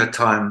from that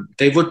time.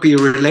 They would be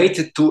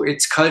related to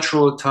its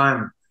cultural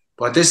time.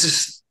 But this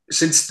is,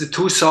 since the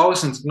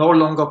 2000s, no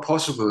longer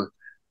possible,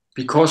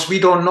 because we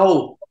don't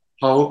know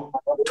how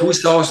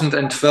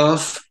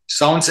 2012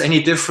 sounds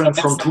any different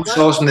from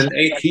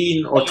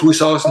 2018 or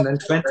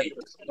 2020.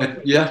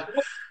 Yeah.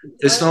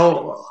 there's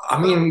no,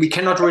 I mean, we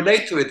cannot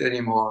relate to it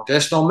anymore.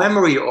 There's no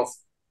memory of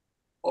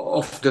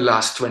the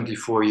last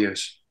 24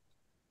 years.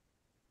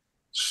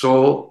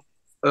 So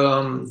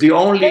the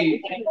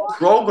only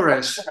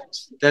progress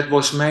that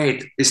was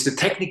made is the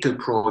technical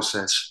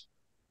process,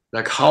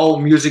 like how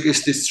music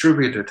is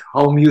distributed,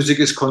 how music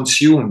is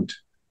consumed.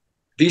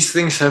 These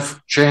things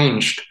have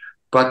changed,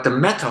 but the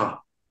matter,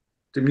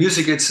 the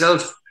music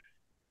itself,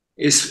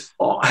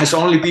 has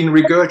only been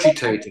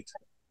regurgitated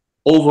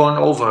over and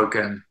over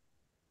again,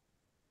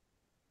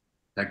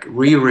 like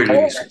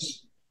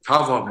re-releases,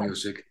 cover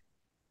music,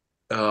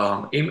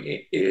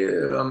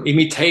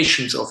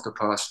 imitations of the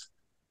past.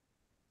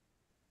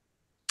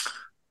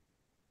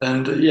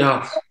 And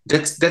yeah,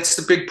 that's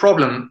the big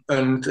problem.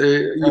 And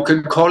you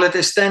can call it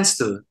a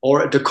standstill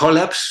or the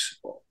collapse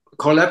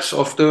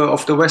of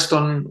the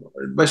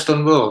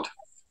Western world.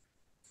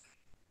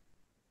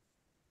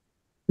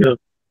 Yeah,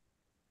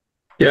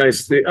 yeah.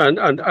 It's the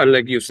and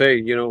like you say,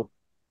 you know,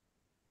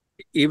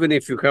 even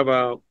if you have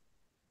a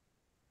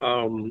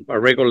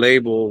record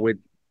label with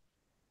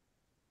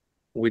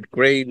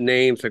great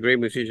names, a great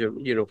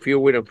musician, you know,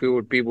 fewer and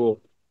fewer people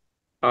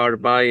are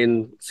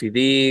buying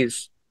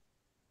CDs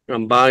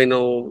and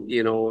vinyl.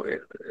 You know,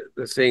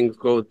 the things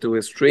go to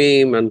a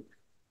stream, and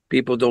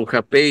people don't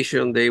have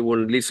patience. They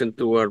will listen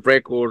to a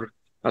record,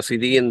 a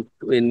CD in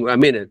a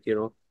minute. You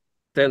know,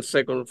 10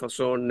 seconds for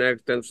song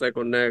next, 10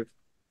 seconds next.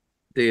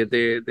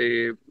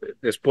 The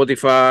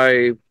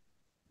Spotify.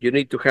 You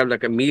need to have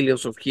like a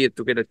millions of hits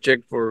to get a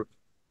check for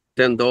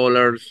 $10.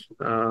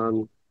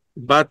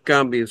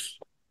 Bandcamp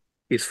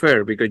is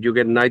fair because you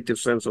get 90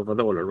 cents of a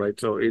dollar, right?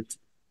 So it's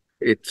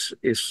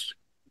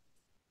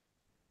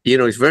you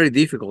know, it's very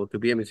difficult to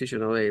be a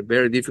musician today.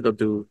 Very difficult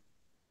to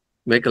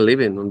make a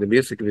living on the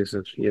music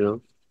business, you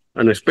know,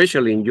 and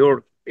especially in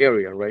your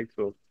area, right?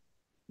 So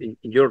in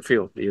your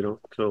field, you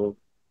know. So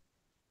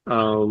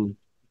um,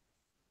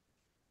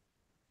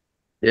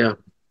 yeah,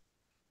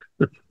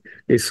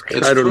 it's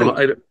That's I don't know.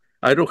 true.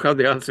 I don't have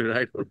the answer.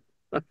 I don't.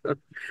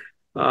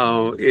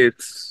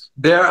 It's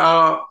There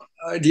are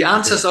the yeah.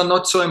 answers are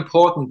not so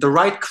important. The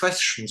right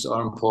questions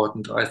are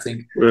important, I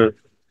think. Yeah.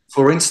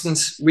 For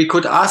instance, we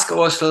could ask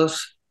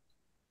ourselves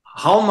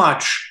how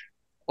much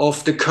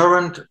of the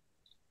current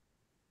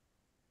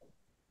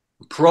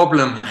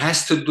problem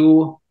has to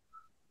do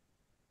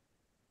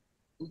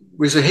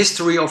with a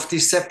history of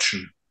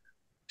deception.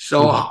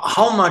 So,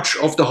 how much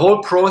of the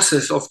whole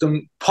process of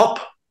the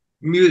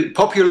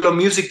popular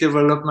music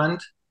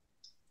development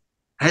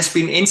has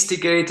been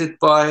instigated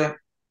by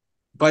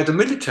the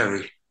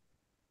military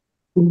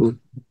or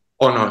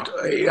not?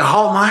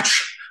 How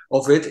much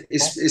of it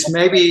is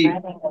maybe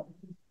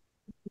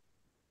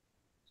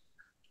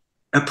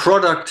a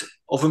product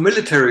of a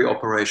military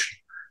operation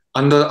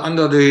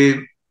under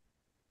the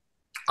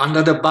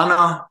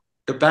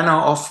banner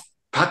of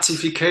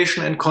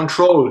pacification and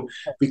control?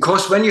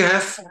 Because when you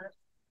have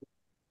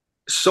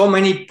so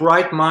many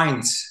bright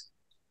minds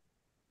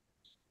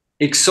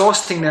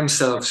exhausting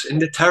themselves in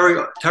the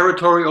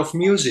territory of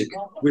music,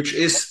 which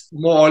is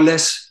more or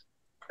less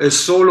a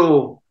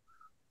solo,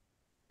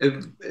 a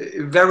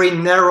very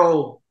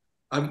narrow,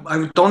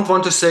 I don't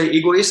want to say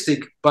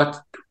egoistic,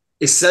 but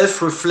a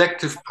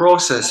self-reflective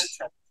process.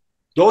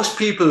 Those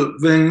people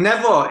will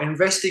never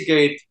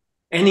investigate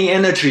any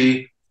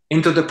energy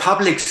into the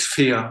public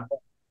sphere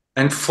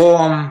and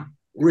form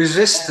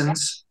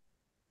resistance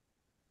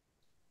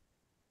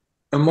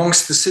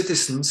amongst the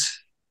citizens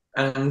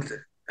and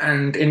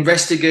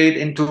investigate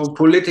into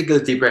political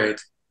debate,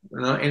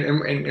 you know,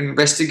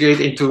 investigate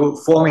into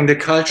forming the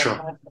culture,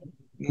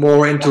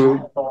 more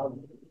into,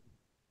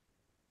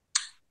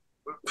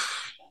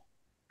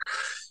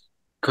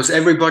 because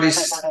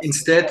everybody's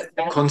instead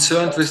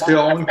concerned with their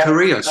own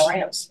careers.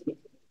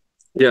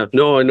 Yeah,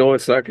 no, I know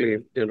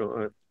exactly. You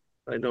know,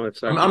 I know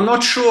exactly. I'm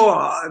not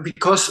sure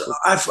because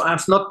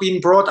I've not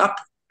been brought up.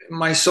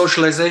 My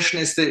socialization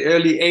is the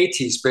early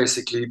 80s,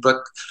 basically. But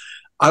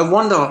I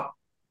wonder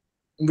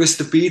with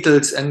the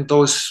Beatles and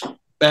those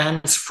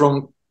bands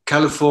from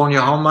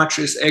California, how much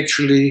is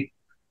actually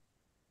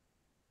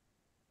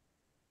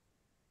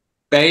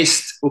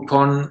based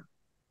upon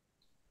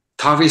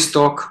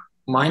Tavistock,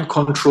 mind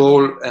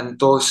control, and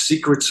those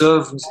secret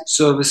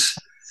service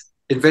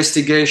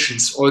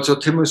investigations. Also,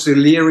 Timothy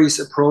Leary's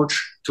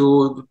approach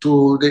to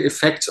the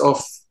effects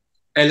of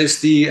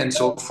LSD and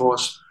so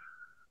forth.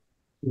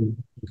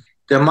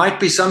 There might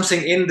be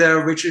something in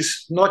there which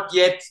is not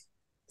yet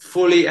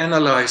fully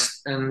analyzed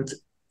and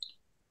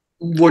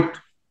would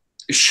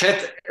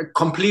shed a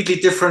completely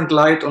different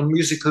light on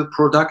musical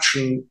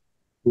production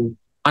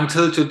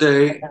until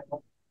today,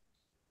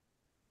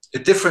 a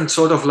different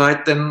sort of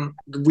light than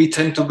we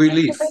tend to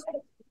believe.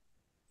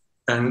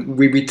 And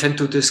we tend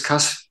to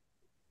discuss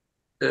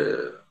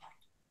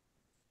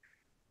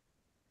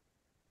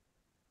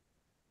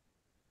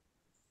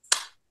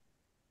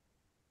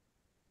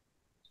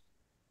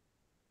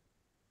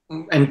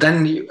and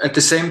then at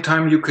the same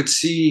time you could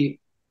see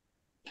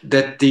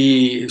that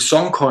the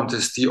song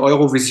contest, the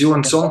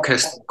Eurovision Song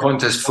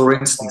Contest, for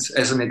instance,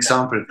 as an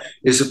example,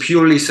 is a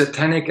purely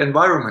satanic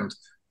environment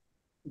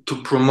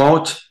to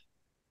promote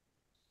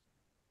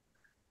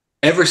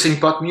everything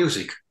but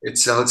music. It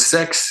sells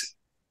sex.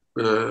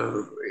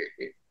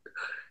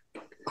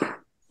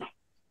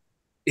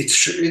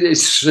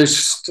 It's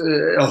just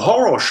a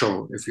horror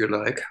show, if you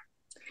like.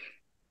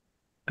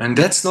 And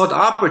that's not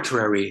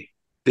arbitrary.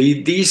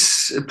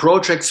 These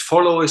projects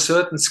follow a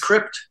certain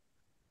script.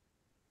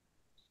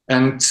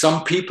 And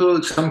some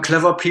people, some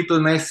clever people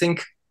may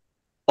think,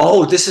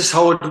 oh, this is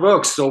how it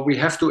works, so we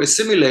have to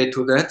assimilate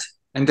to that.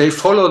 And they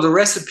follow the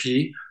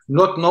recipe,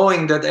 not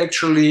knowing that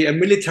actually a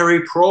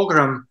military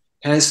program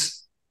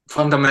has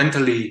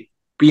fundamentally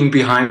been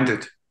behind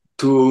it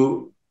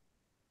to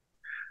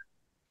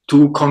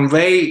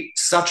convey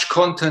such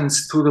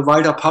contents to the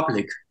wider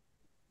public.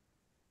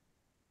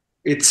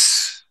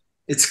 It's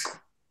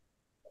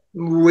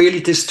really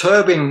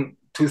disturbing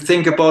to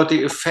think about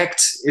the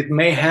effects it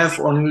may have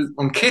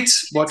on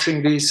kids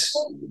watching these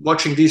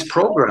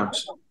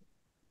programs.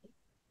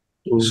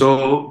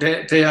 So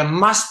there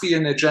must be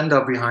an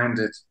agenda behind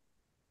it.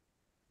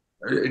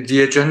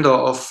 The agenda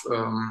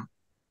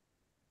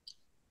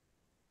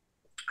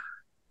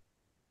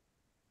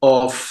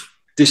of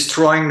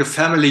destroying the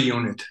family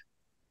unit,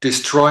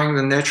 destroying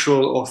the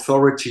natural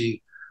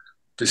authority,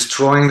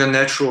 destroying the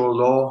natural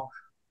law.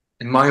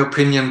 In my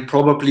opinion,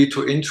 probably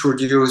to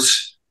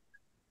introduce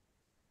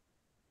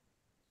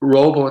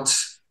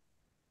robots,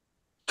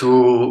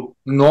 to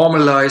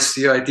normalize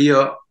the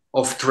idea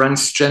of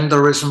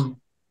transgenderism,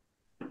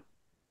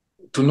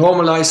 to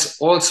normalize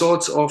all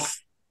sorts of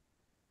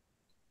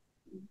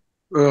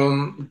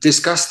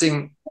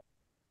disgusting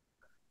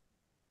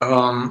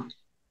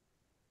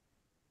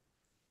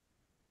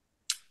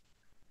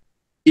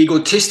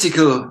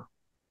egotistical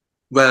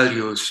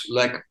values,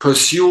 like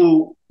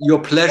pursue your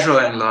pleasure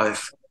in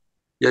life.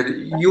 Yeah,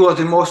 you are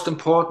the most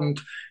important.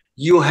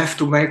 You have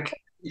to make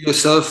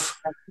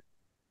yourself,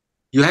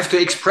 you have to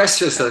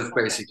express yourself,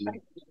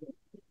 basically.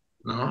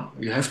 No?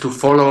 You have to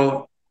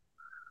follow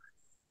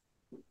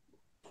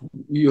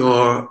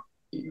your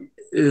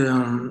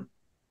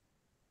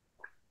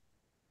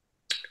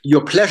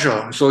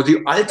pleasure. So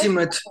the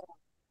ultimate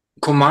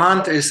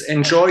command is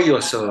enjoy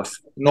yourself,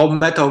 no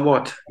matter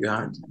what.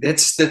 Yeah,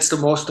 that's the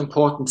most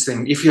important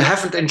thing. If you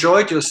haven't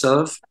enjoyed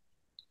yourself,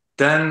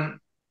 then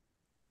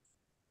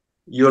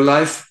your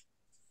life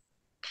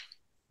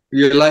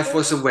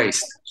was a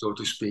waste, so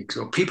to speak.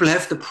 So people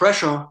have the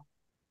pressure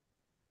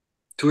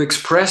to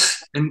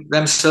express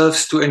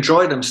themselves, to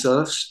enjoy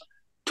themselves,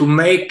 to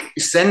make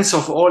sense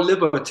of all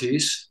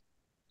liberties.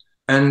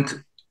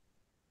 And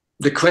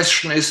the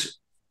question is,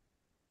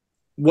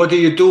 what do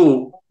you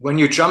do when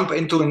you jump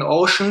into an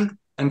ocean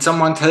and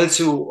someone tells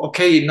you,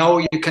 okay, now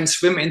you can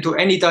swim into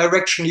any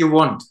direction you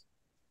want?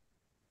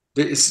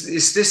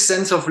 Is this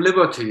sense of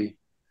liberty,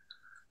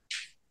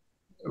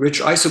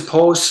 which I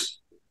suppose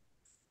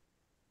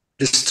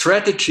the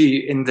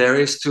strategy in there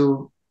is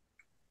to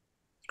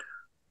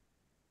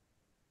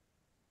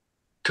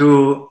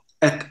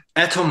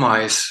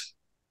atomize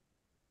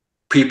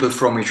people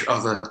from each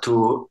other,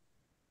 to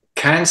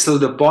cancel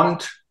the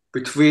bond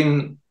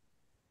between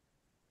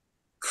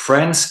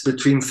friends,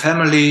 between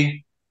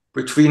family,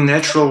 between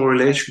natural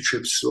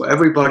relationships. So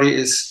everybody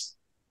is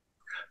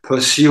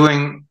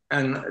pursuing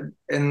an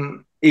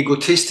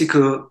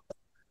egotistical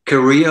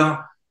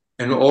career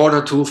in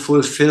order to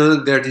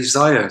fulfill their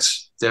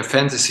desires, their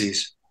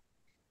fantasies.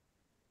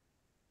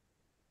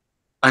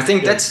 I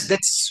think that's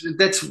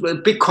a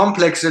big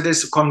complex that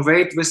is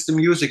conveyed with the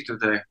music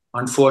today,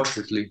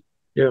 unfortunately.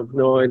 Yeah,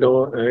 no, I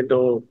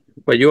know,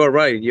 but you are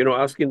right.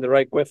 Asking the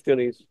right question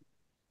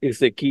is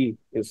the key,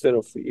 instead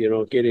of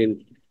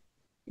getting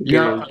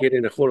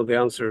a hold of the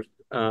answers.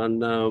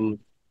 And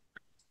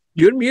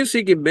your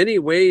music, in many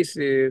ways,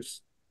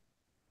 is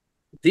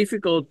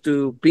difficult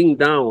to pin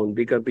down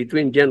because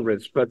between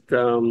genres, but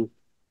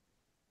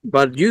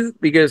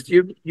because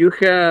you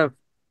have.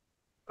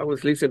 I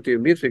was listening to your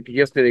music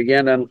yesterday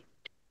again, and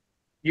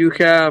you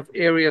have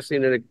areas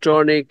in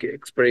electronic,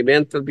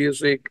 experimental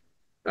music,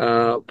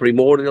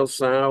 primordial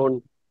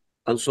sound,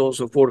 and so on and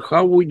so forth.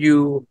 How would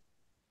you,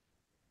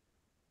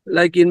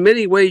 like, in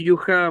many ways, you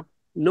have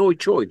no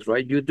choice,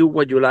 right? You do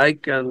what you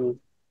like,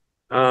 and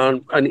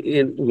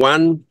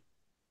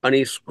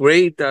it's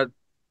great that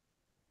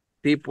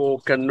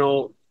people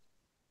cannot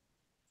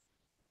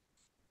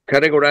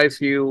categorize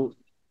you,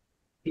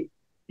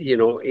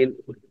 in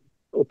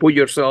or put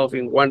yourself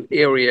in one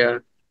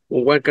area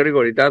or one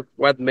category. That's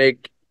what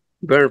makes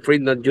Bernd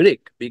Friedman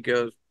unique,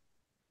 because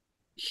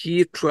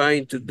he's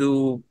trying to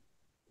do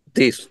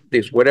this,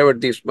 whatever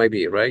this might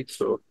be, right?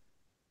 So,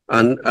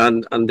 and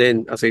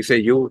then, as I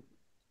say,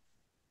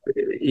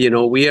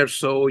 we are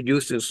so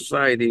used in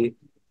society.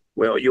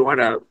 Well, you are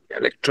an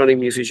electronic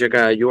musician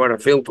guy, you are a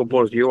film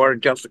composer, you are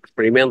just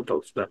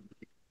experimental stuff,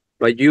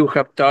 but you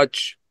have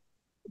touched,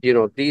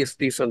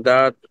 this and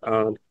that,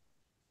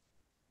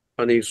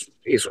 and it's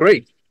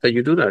great that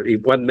you do that.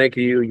 It what makes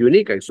you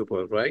unique, I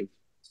suppose, right?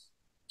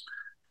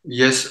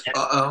 Yes,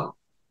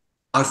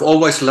 I've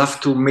always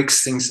loved to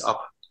mix things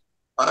up.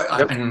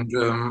 Yep.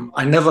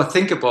 I never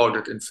think about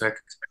it, in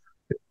fact.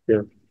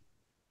 Yeah.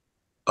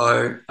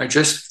 I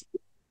just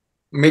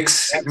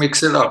mix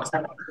it up.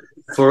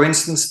 For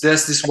instance,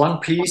 there's this one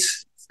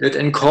piece that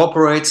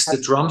incorporates the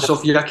drums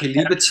of Jaki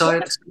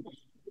Liebezeit,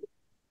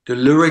 the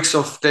lyrics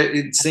of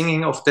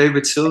singing of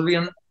David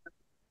Sylvian,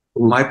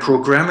 my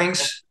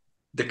programmings,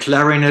 the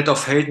clarinet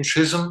of Hayden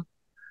Chisholm,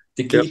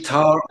 the Yep.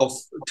 guitar of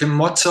Tim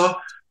Motzer,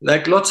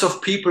 like lots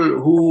of people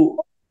who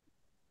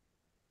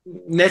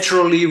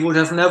naturally would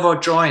have never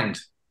joined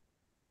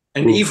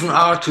and even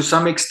are to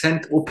some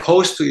extent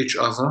opposed to each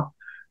other.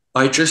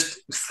 I just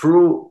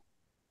threw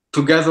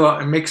together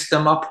and mixed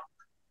them up.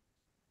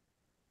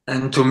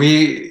 And to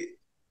me,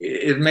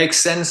 it makes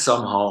sense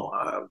somehow.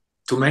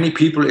 To many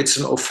people, it's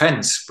an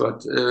offense,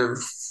 but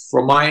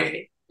from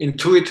my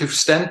intuitive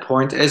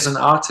standpoint as an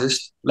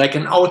artist, like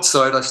an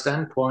outsider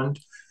standpoint,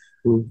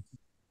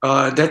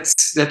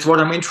 that's what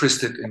I'm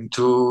interested in,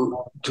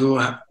 to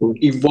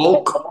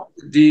evoke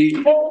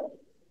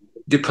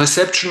the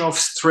perception of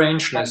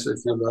strangeness, if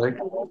you like,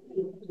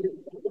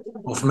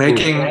 of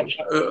making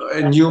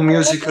a new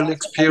musical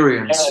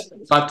experience,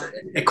 but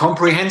a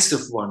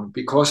comprehensive one,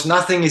 because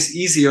nothing is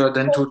easier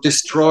than to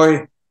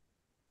destroy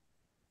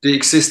the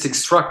existing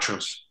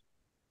structures.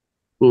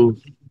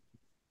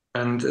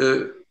 And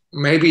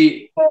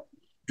maybe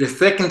the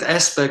second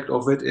aspect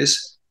of it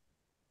is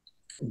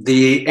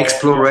the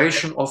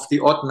exploration of the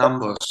odd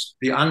numbers,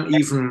 the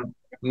uneven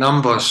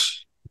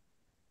numbers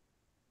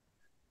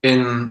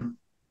in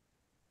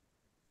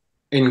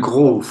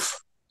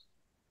groove.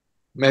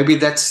 Maybe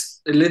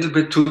that's a little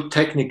bit too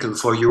technical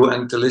for you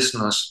and the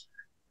listeners,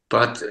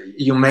 but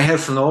you may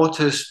have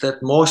noticed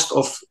that most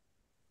of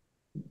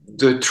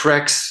the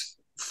tracks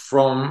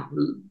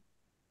from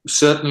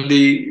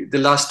certainly the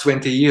last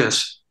 20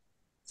 years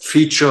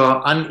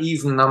feature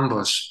uneven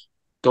numbers,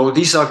 though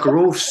these are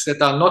grooves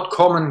that are not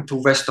common to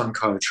Western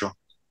culture.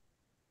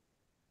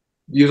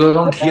 You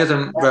don't hear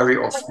them very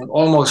often,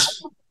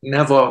 almost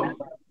never,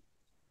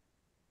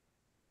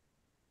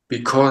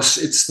 because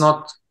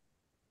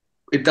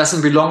it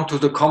doesn't belong to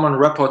the common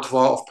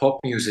repertoire of pop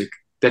music,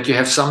 that you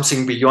have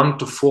something beyond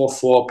the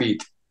 4/4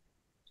 beat,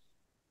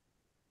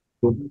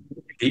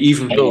 the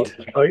even beat.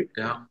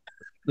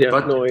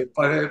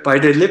 But by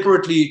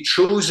deliberately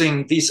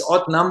choosing these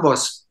odd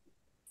numbers,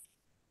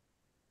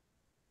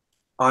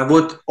 I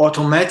would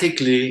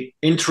automatically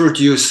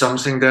introduce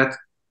something that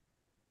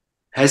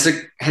has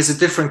a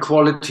different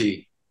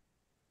quality.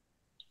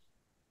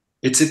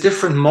 It's a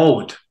different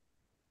mode.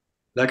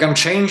 Like I'm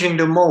changing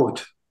the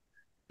mode.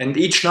 And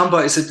each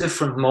number is a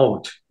different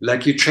mode,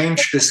 like you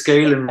change the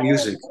scale in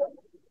music.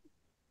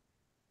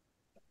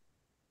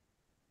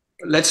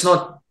 Let's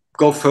not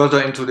go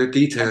further into the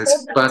details,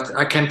 but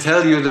I can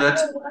tell you that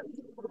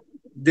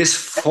this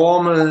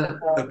formal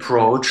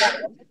approach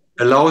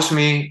allows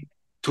me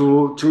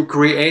to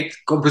create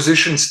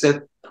compositions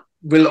that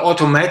will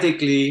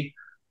automatically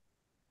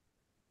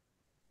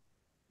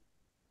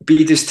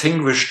be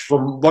distinguished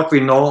from what we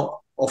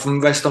know of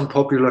Western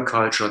popular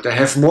culture. They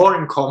have more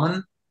in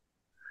common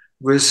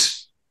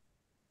with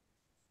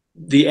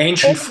the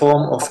ancient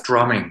form of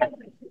drumming,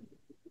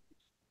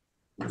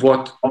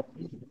 what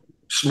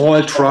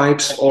small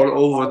tribes all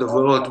over the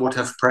world would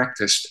have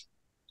practiced.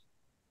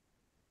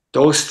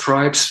 Those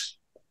tribes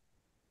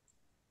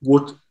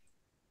would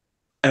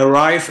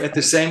arrive at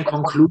the same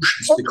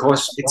conclusions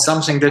because it's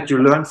something that you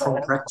learn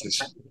from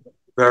practice.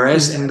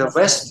 Whereas in the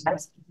West,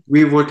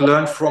 we would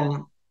learn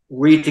from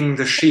reading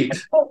the sheet,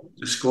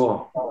 the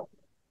score.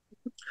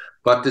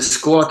 But the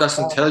score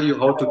doesn't tell you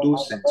how to do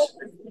things.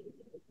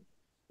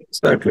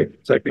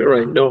 Exactly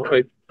right. No,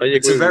 I agree.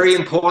 It's a very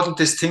important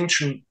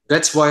distinction.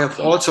 That's why I've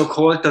also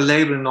called the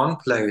label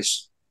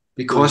Nonplace,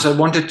 because I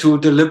wanted to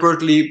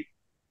deliberately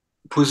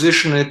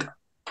position it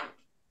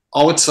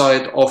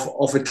outside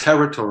of a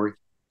territory,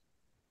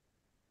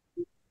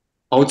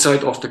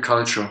 outside of the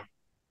culture.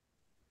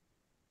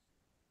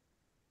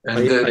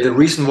 And the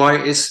reason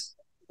why is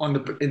in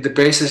the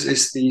basis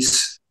is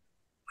these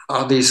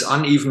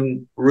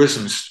uneven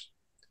rhythms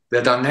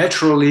that are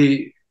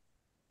naturally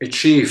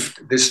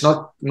achieved. This is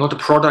not a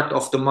product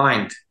of the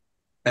mind,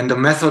 and the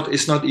method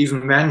is not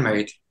even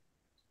man-made.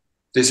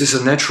 This is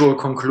a natural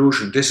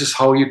conclusion. This is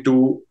how you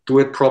do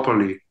it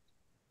properly.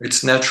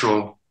 It's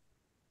natural,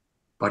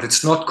 but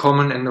it's not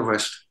common in the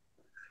West.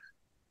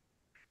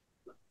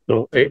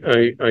 No,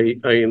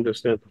 I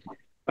understand.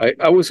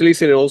 I was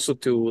listening also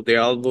to the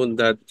album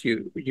that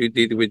you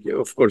did with,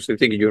 of course, I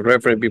think you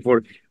referenced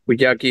before with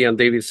Jaki and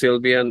David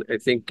Sylvian. I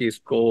think it's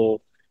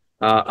called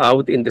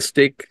Out in the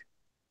Stick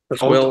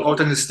as well. Out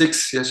in the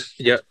Sticks, yes.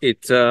 Yeah,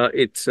 it's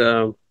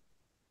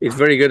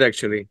very good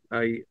actually.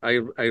 I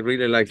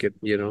really like it,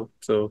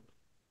 So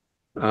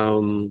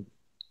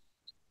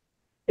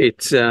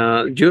it's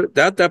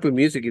that type of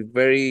music is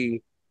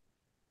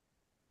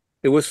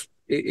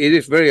it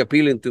is very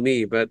appealing to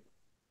me, but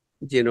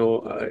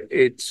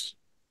it's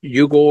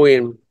you go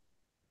in,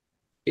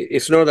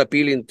 it's not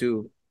appealing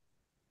to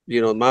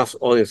mass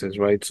audiences,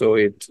 right? So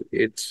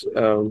it's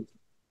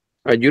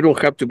and you don't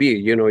have to be,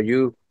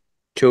 you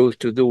chose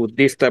to do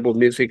this type of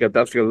music and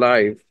that's your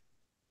life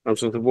and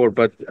so forth.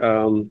 But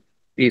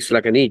it's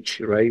like a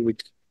niche, right?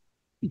 Which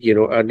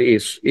and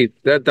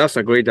that's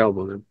a great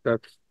album.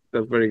 That's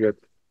very good.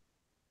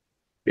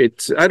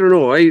 It's I don't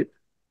know.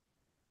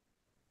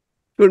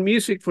 For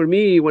music, for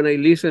me, when I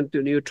listen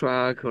to new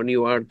track or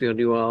new art or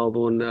new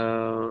album,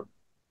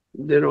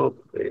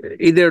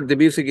 either the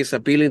music is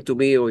appealing to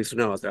me or it's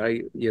not.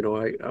 Like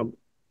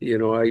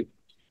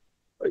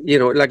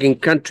in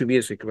country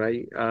music,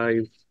 right?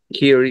 I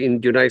here in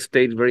the United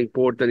States, very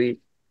importantly,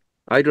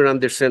 I don't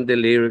understand the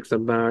lyrics that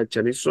much,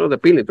 and it's not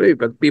appealing to me,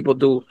 but people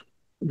do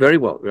very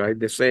well, right?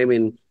 The same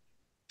in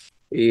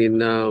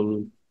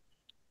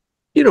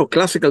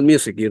classical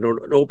music,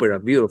 opera.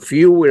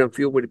 Fewer and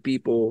fewer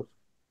people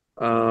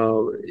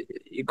uh,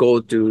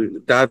 go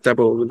to that type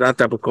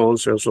of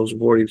concerts or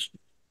sports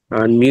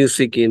and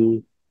music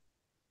in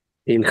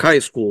high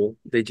school,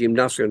 the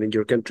gymnasium in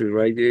your country,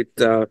 right?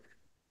 There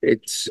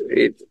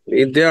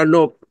are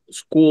no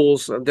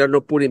schools, and they're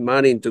not putting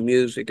money into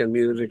music,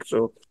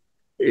 so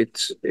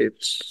it's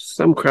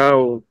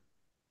somehow,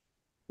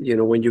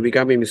 when you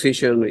become a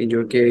musician, in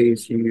your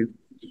case, you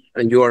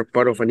are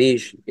part of a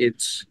niche.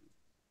 It's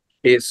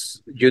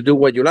you do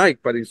what you like,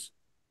 but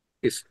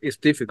it's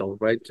difficult,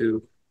 right,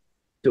 to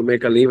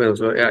make a living.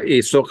 So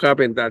it so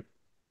happened that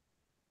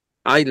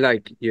I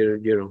like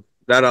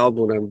that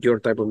album and your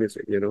type of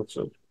music,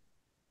 so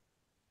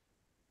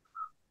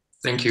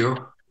Thank you.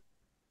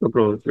 no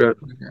problem. Yeah.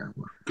 Yeah,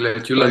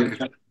 glad you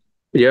like it.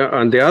 Yeah,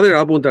 and the other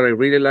album that I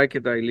really like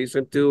it, I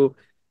listened to,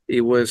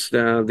 it was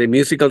the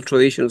musical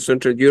tradition of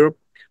Central Europe.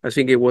 I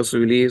think it was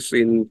released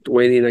in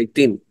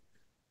 2019.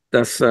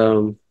 That's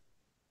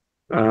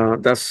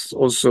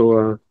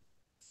also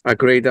a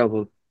great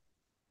album.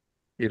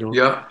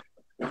 Yeah.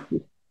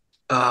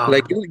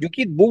 Like you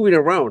keep moving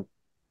around.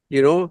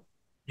 You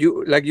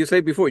like you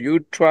said before, you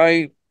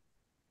try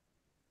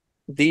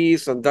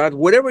this and that,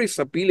 whatever is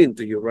appealing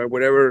to you, right?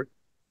 Whatever,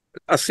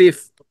 as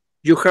if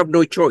you have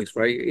no choice,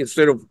 right?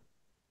 Instead of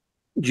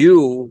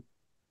you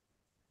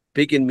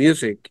picking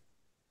music,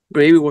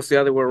 maybe it was the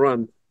other way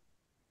around.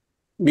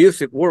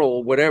 Music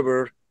world,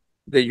 whatever,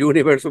 the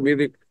universe of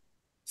music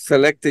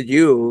selected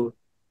you,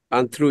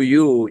 and through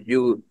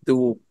you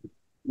do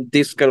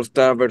this kind of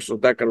stuff versus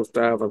that kind of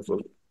stuff, and so.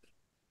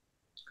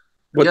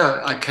 But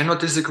yeah, I cannot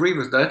disagree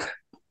with that.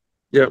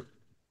 yeah,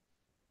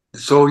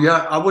 So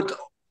yeah, I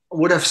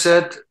would have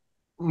said,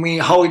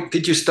 how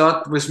did you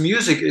start with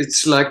music?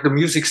 It's like the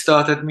music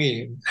started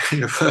me in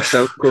the first.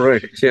 that's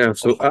correct. Yeah,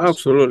 so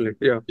absolutely,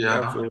 yeah,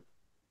 Yeah, absolutely.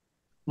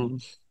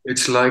 Mhm.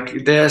 it's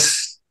like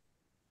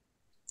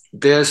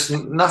there's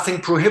nothing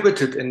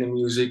prohibited in the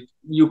music.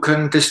 You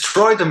can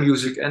destroy the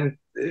music, and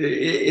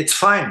it's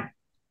fine.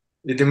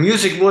 The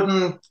music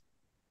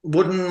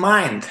wouldn't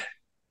mind.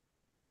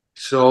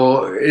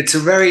 So it's a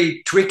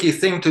very tricky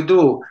thing to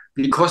do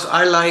because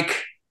I like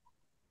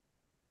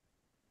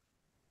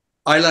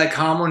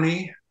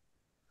harmony.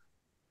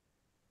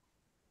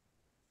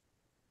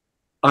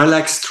 I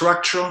like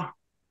structure.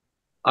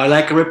 I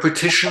like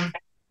repetition.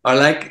 I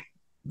like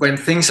when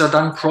things are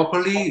done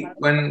properly,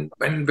 when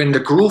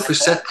the groove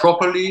is set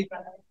properly.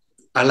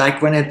 I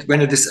like when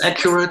it is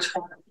accurate.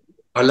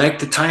 I like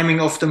the timing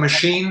of the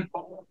machine.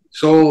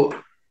 So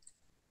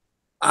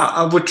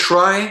I would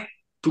try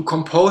to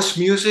compose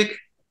music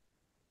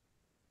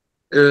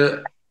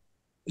the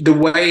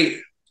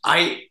way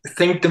I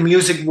think the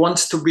music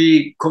wants to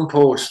be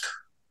composed,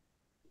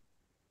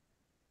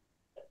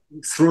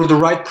 through the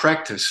right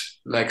practice,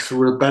 like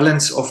through the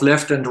balance of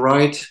left and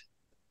right,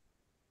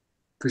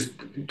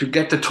 to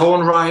get the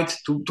tone right,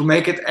 to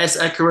make it as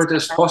accurate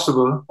as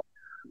possible.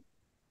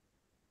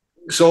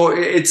 So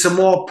it's a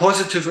more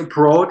positive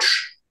approach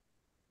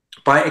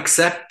by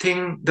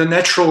accepting the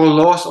natural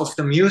laws of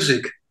the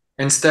music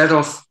instead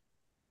of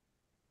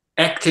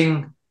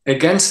acting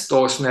against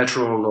those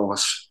natural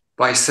laws,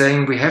 by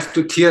saying we have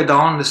to tear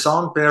down the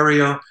sound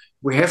barrier,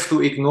 we have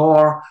to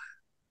ignore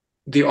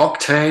the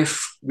octave,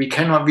 we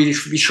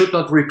should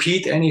not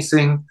repeat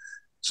anything.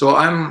 So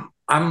I'm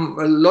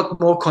a lot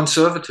more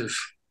conservative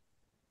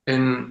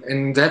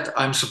in that.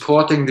 I'm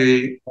supporting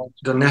the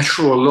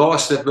natural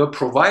laws that were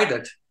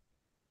provided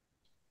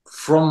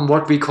from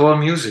what we call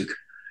music.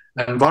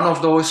 And one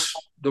of those,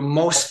 the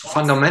most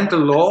fundamental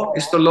law,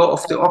 is the law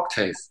of the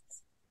octave,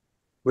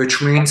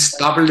 which means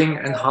doubling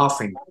and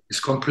halving. It's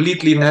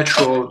completely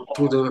natural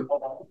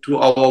to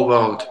our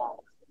world,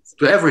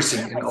 to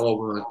everything in our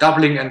world,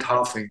 doubling and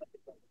halving.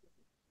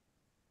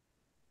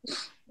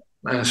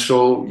 And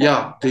so,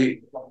 yeah,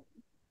 the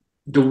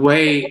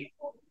way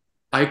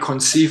I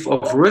conceive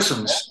of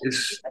rhythms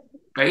is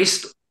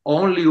based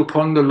only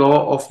upon the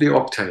law of the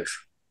octave.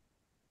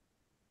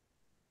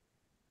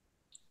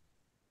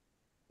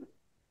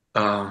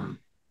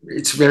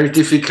 It's very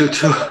difficult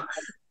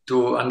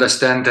to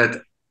understand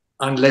that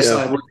unless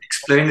I would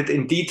explain it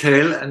in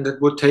detail, and it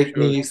would take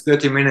me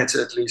 30 minutes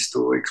at least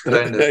to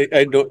explain it.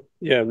 I don't.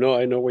 Yeah, no,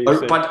 I know what you're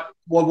saying. But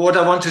what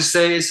I want to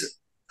say is,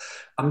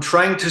 I'm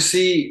trying to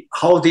see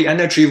how the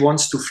energy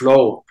wants to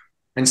flow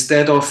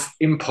instead of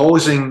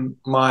imposing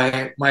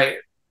my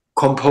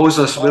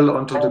composer's will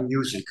onto the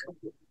music.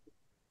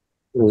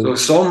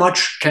 So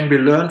much can be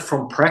learned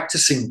from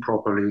practicing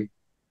properly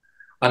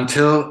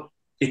until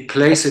it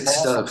plays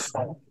itself.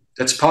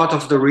 That's part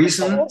of the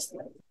reason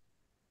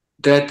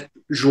that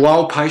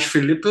João Paes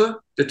Felipe,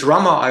 the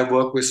drummer I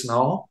work with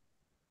now,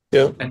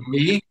 and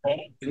me,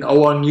 in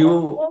our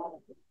new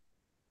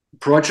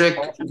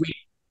project,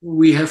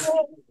 we have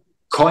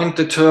coined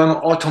the term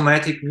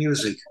automatic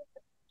music.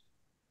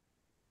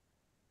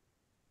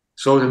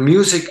 So the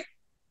music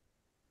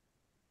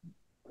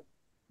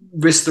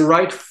with the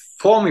right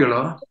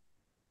formula,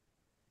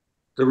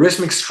 the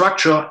rhythmic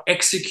structure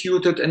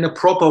executed in a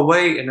proper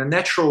way, in a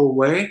natural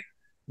way,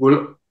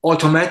 will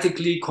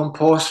automatically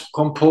compose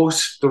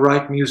the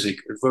right music.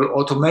 It will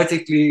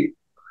automatically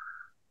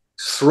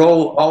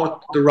throw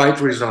out the right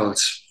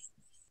results.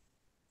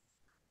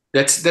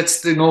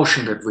 That's the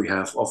notion that we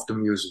have of the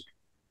music.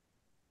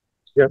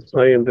 Yes,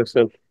 I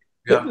understand.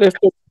 Yeah.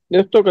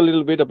 Let's talk a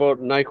little bit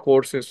about Night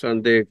Horses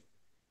and the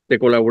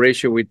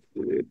collaboration with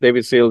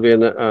David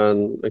Sylvian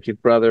and his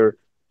brother.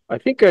 I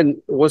think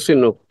it was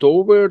in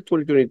October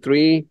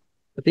 2023.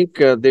 I think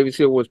David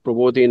Sylvian was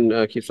promoting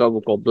his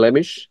album called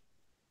Blemish,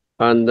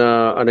 and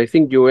I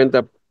think you end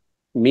up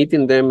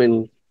meeting them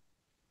in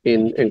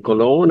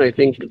Cologne. I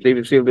think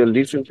David Sylvian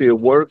listened to your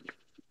work,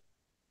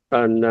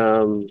 and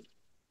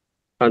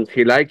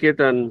he liked it,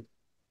 and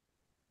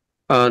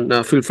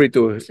feel free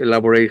to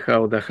elaborate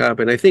how that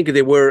happened. I think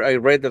I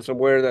read that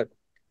somewhere that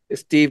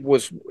Steve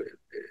was,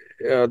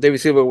 David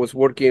Sylvian was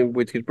working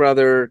with his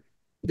brother.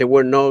 They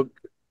were not,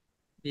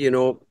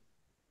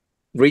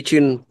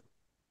 reaching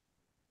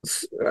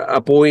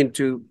a point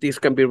to this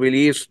can be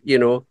released.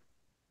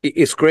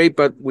 It's great,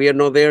 but we are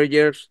not there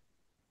yet.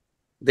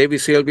 David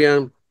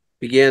Sylvian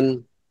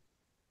began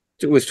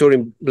to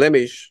restoring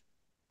Blemish,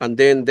 and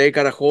then they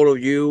got a hold of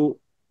you,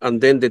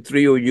 and then the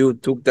three of you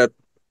took that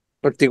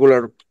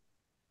particular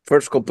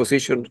first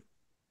composition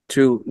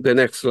to the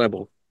next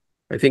level.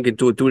 I think in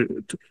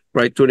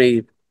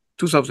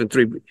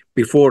 2003,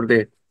 before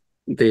the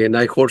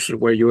Night Horses,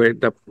 where you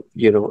end up,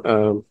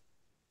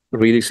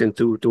 releasing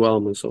two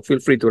albums. So feel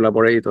free to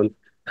elaborate on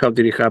how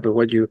did it happen.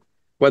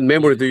 What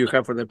memory do you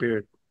have for that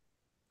period?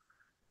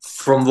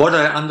 From what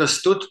I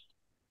understood,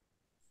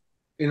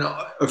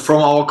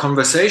 from our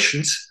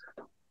conversations,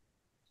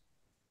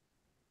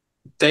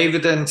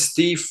 David and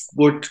Steve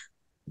would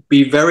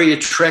be very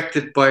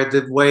attracted by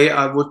the way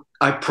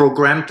I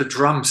programmed the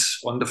drums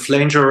on the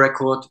Flanger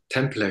record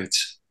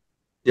templates.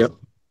 Yep.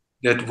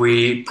 That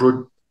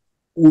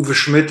Uwe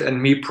Schmidt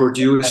and me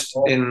produced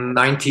in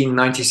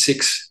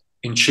 1996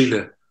 in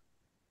Chile.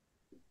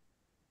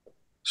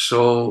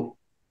 So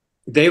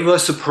they were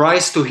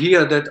surprised to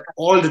hear that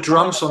all the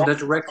drums on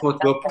that record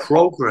were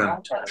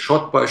programmed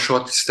shot by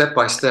shot, step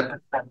by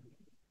step.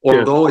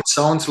 Although it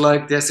sounds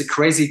like there's a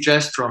crazy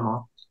jazz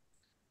drummer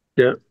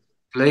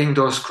playing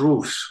those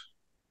grooves.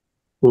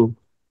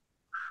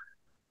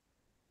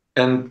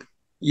 And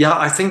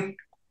I think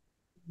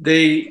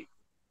they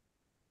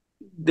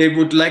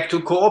would like to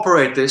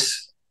cooperate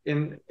this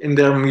in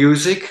their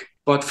music.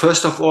 But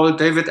first of all,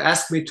 David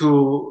asked me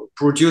to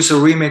produce a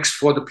remix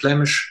for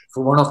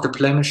one of the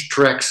Blemish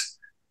tracks.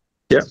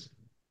 Yeah.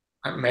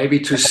 Maybe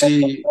to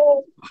see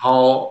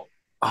how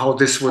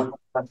this would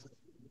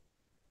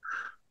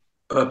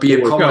be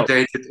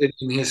accommodated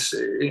in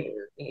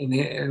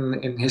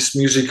his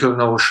musical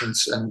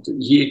notions, and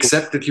he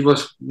accepted. He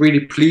was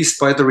really pleased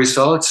by the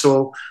results.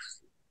 So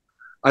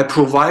I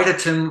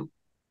provided him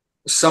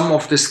some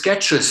of the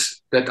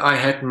sketches that I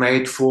had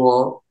made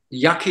for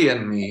Yaki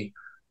and me,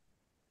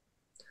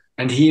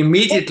 and he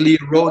immediately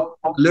wrote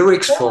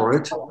lyrics for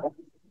it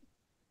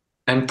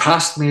and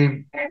passed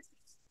me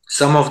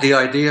some of the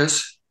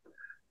ideas.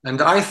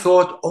 And I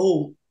thought,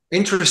 oh,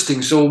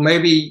 interesting. So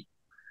maybe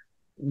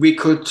we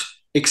could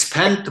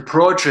expand the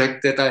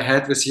project that I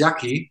had with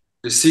Yaki,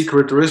 the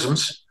Secret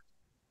Rhythms,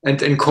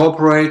 and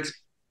incorporate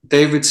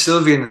David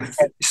Sylvian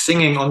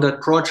singing on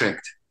that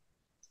project.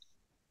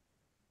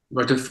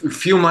 But a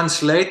few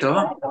months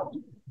later,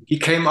 he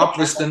came up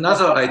with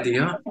another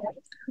idea,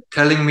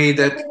 telling me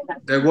that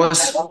there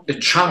was a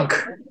chunk,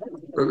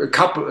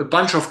 a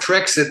bunch of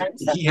tracks that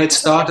he had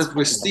started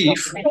with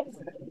Steve,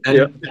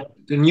 and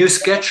the new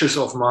sketches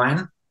of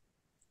mine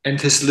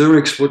and his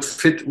lyrics would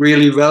fit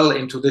really well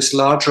into this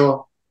larger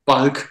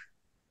bulk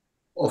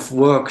of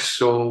work.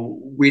 So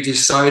we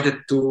decided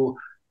to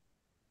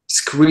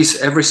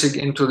squeeze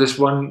everything into this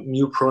one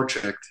new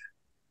project.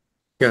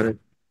 Got it.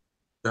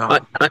 Yeah.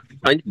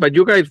 But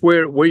you guys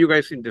were you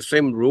guys in the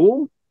same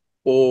room,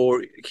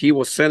 or he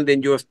was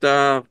sending you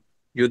stuff,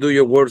 you do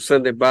your work,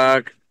 send it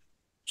back?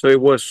 So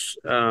it was.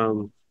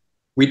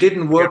 We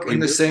didn't work in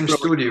the same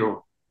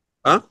studio.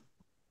 Huh?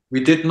 We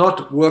did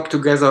not work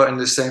together in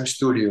the same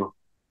studio.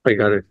 I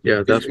got it.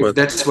 Yeah,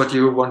 that's what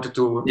you wanted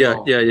to. Yeah,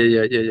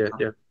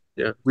 know.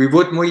 Yeah. We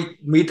would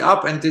meet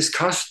up and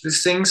discuss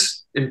these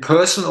things in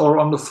person or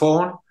on the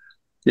phone,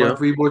 Yeah, but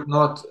we would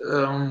not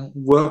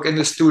work in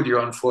the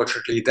studio,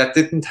 unfortunately. That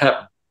didn't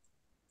happen.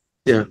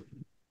 yeah,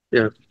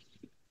 yeah.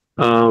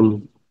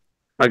 Um,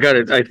 I got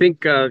it. I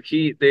think the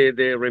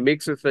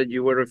remixes that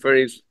you were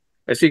referring is,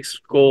 I think it's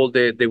called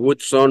the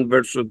Wood Son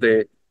versus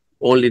the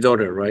Only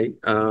Daughter, right?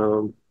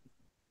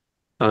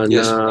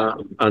 Yes.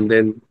 And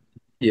then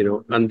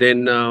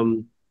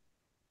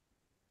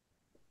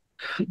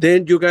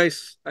then you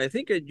guys, I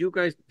think you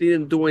guys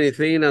didn't do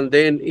anything, and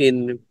then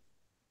in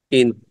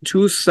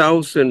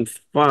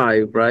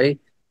 2005, right?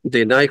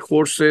 The Night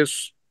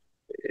Horses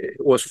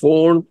was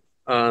formed,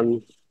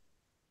 and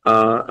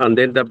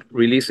then that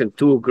releasing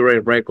two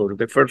great records.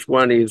 The first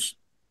one is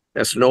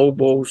a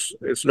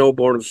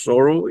Snowborn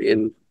Sorrow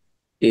in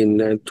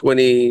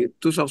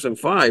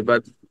 2005,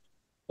 but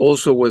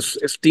also was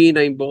Stina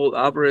involved,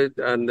 Everett,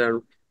 and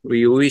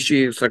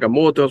Ryuichi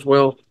Sakamoto as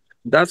well.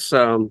 That's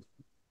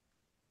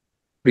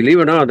believe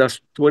it or not,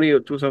 that's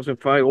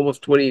 2005,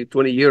 almost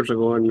 20 years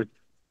ago, and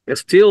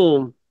it's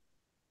still,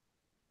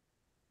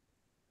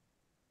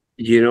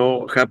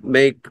 have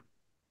make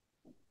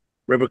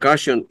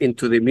repercussion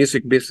into the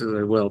music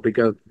business as well,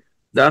 because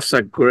that's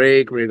a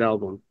great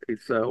album.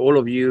 It's all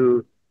of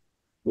you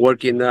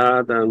working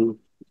that,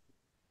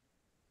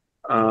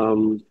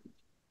 um,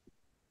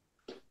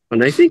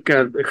 and I think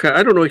I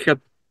don't know if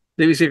have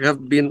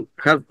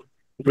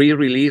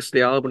re-released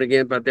the album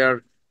again, but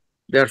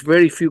there's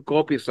very few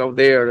copies out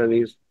there,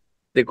 and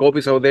the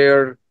copies out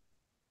there,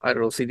 I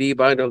don't know, CD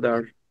vinyl,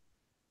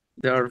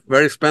 they're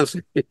very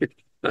expensive.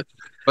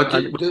 But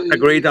And it's a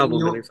great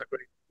album, and it's a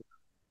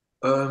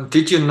great.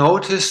 did you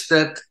notice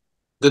that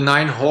the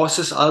Nine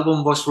Horses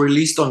album was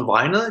released on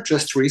vinyl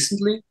just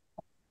recently?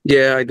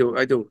 Yeah, I do.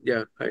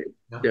 Yeah, Yeah.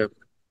 yeah.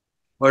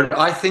 But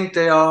I think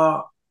they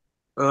are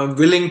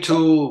willing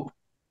to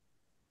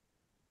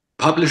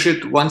publish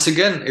it once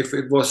again if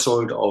it was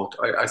sold out.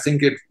 I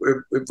think it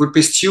would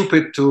be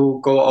stupid to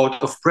go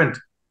out of print.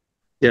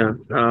 Yeah,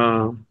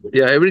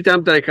 yeah. Every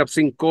time that I have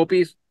seen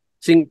copies,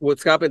 seen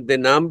what's happened, the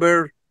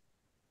number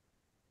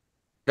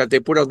that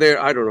they put out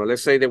there, I don't know.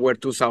 Let's say they were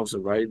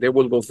 2,000, right? They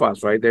will go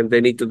fast, right? Then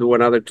they need to do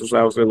another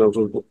 2,000 or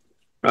so.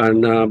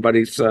 And but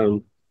it's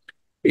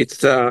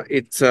it's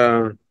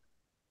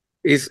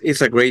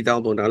a great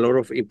album. A lot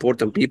of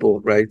important people,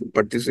 right,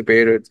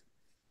 participated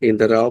in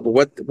that album.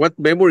 What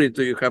memory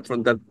do you have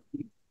from that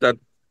that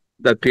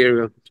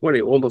period? 20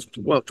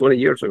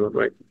 years ago,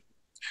 right?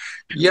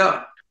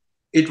 Yeah,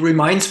 it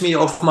reminds me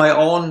of my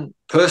own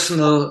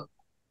personal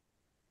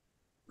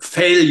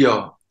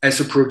failure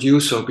as a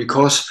producer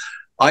because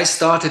I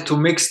started to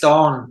mix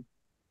down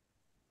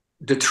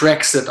the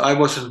tracks that I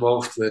was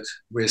involved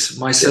with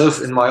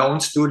myself in my own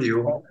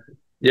studio.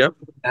 Yeah.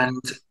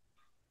 And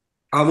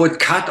I would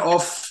cut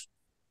off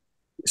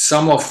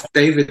some of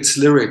David's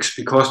lyrics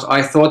because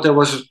I thought there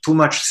was too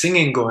much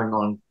singing going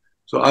on.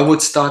 So I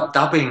would start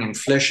dubbing and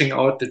fleshing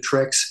out the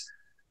tracks.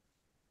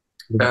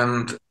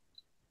 And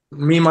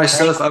me,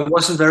 myself, I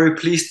wasn't very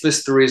pleased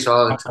with the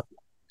result.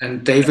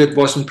 And David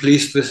wasn't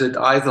pleased with it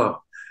either.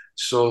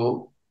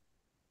 So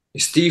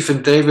Steve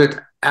and David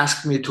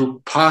asked me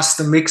to pass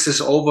the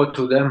mixes over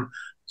to them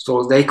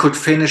so they could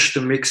finish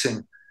the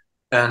mixing.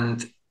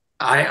 And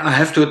I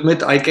have to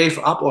admit, I gave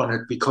up on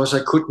it because I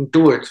couldn't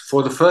do it.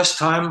 For the first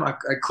time,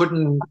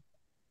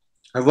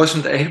 I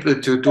wasn't able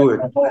to do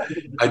it.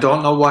 I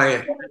don't know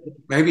why.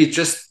 Maybe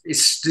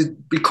it's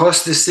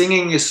because the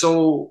singing is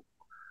so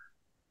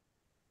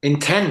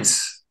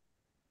intense.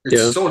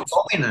 It's so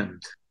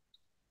dominant.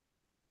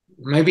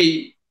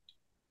 Maybe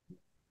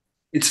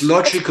it's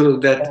logical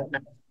that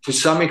to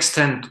some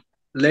extent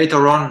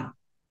later on,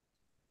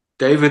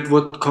 David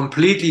would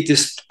completely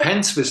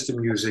dispense with the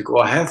music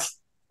or have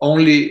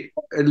only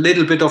a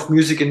little bit of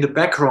music in the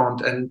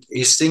background and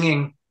his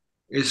singing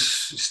is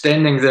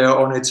standing there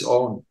on its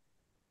own,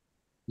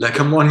 like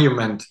a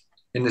monument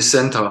in the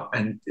center,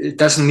 and it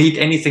doesn't need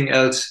anything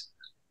else.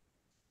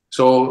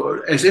 So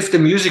as if the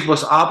music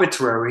was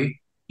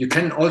arbitrary, you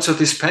can also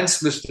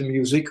dispense with the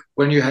music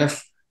when you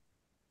have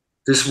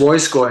this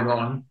voice going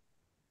on,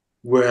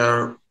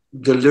 where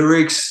the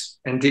lyrics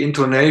and the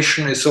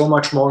intonation is so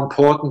much more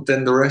important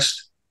than the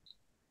rest.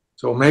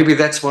 So maybe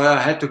that's why I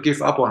had to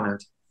give up on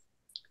it.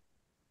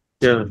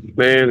 Yeah,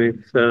 man,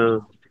 it's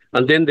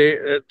and then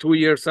the 2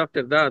 years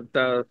after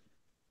that,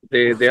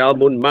 the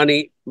album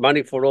Money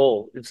for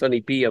All, it's an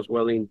EP as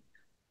well in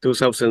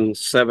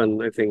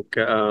 2007, I think.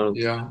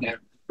 Yeah.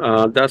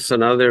 That's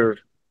another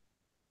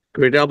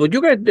great album.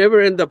 You guys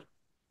never end up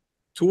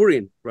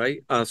touring,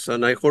 right? As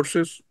Night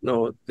Horses?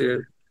 No.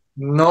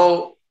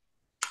 No,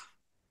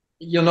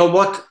 you know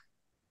what?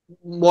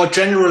 More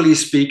generally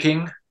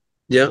speaking,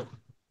 Yeah.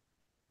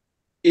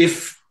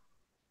 if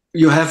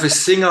you have a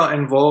singer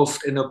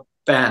involved in a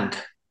band,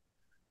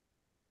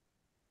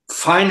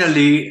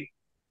 finally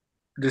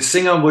the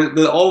singer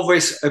will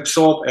always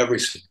absorb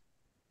everything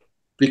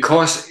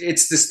because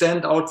it's the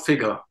standout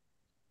figure.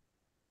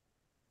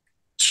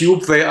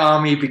 Tubeway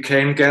Army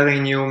became Gary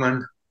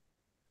Newman.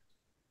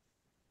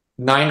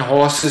 Nine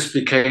Horses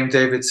became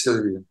David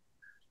Sylvian.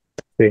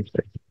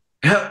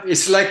 Yeah,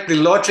 it's like the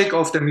logic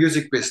of the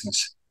music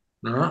business.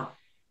 No?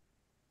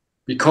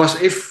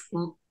 Because if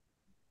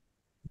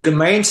the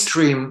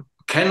mainstream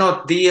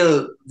cannot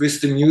deal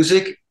with the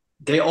music,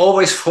 they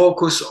always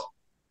focus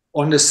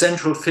on the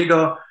central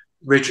figure,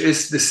 which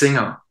is the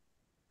singer.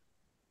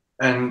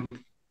 And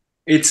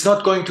it's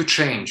not going to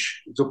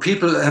change. So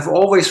people have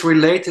always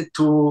relate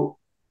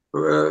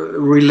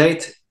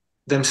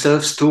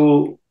themselves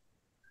to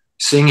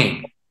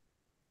singing.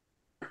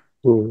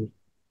 Mm.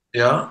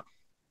 Yeah,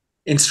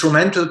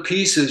 instrumental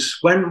pieces.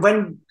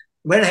 When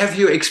have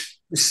you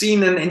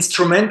seen an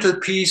instrumental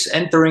piece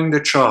entering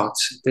the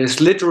charts? There's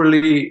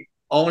literally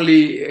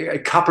only a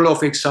couple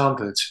of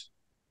examples.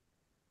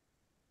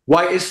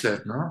 Why is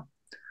that? No,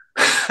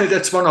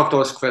 that's one of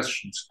those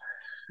questions.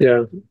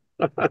 Yeah.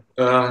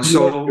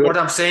 So what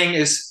I'm saying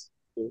is,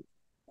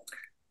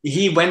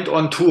 he went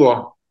on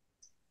tour,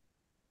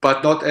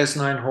 but not as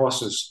Nine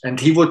Horses, and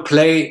he would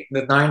play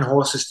the Nine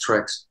Horses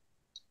tracks.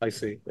 I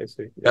see. I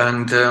see. Yeah.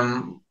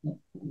 And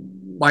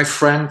my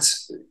friend,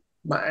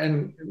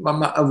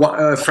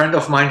 a friend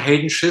of mine,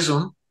 Hayden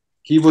Chisholm,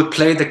 he would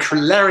play the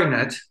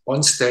clarinet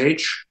on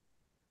stage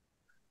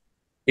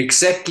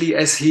exactly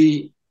as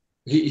he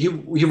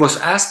was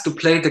asked to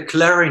play the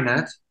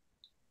clarinet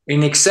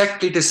in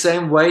exactly the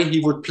same way he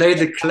would play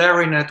the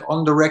clarinet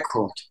on the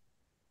record.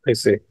 I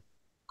see.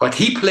 But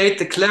he played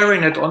the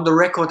clarinet on the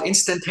record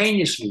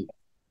instantaneously,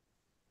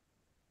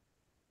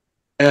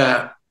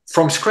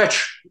 from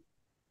scratch.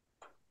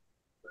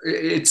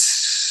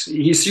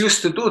 He's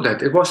used to do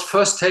that. It was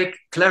first take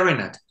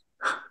clarinet.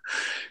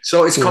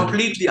 So it's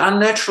completely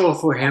unnatural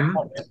for him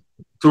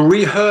to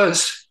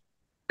rehearse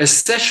a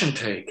session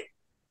take.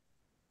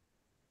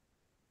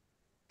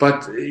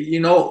 But,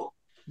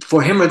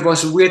 for him, it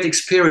was a weird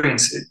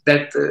experience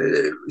that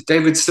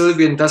David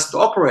Sylvian doesn't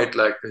operate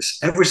like this.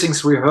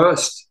 Everything's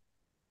rehearsed.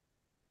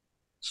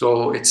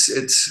 So it's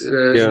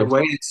in a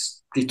way,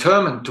 it's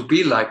determined to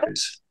be like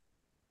this.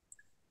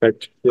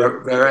 Right. Yeah.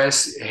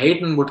 Whereas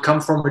Hayden would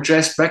come from a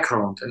jazz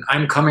background, and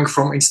I'm coming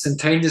from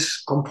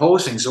instantaneous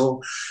composing.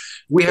 So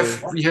we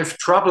have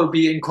trouble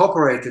being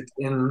incorporated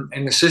in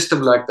a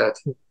system like that.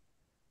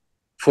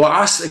 For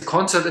us, a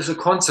concert is a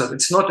concert.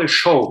 It's not a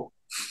show.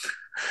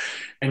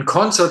 And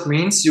concert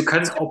means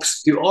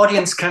the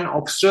audience can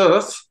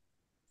observe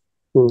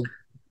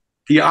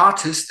the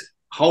artist,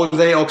 how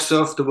they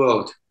observe the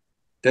world.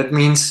 That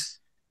means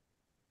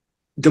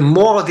the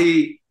more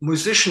the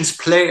musicians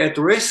play at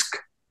risk,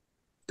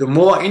 the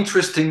more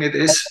interesting it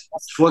is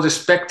for the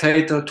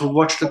spectator to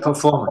watch the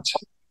performance.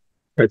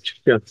 Right.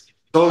 Yeah.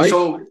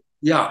 So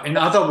in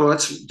other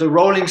words, the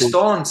Rolling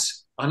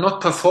Stones are not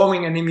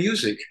performing any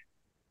music.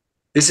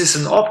 This is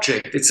an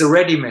object. It's a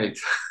ready-made.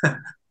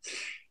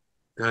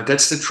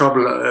 That's the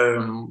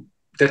trouble.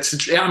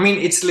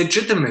 It's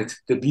legitimate.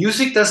 The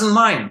music doesn't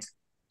mind.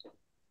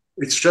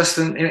 It's just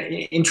an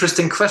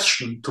interesting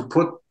question to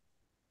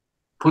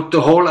put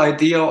the whole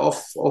idea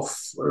of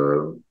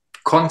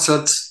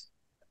concerts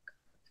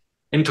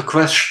into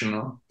question.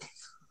 No?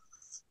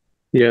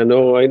 Yeah,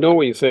 no, I know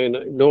what you're saying.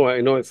 No,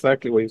 I know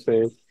exactly what you're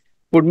saying.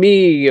 For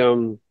me,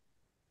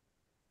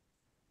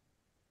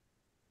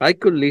 I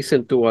could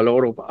listen to a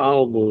lot of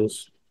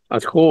albums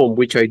at home,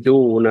 which I do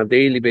on a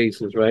daily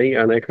basis, right?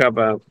 And I have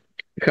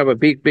a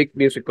big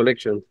music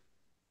collection.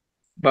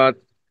 But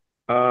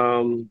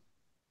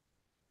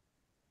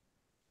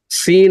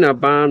seeing a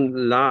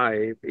band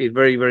live is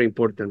very, very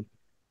important.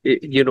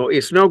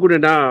 It's not good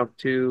enough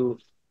to,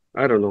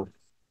 I don't know,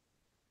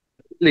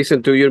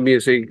 listen to your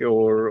music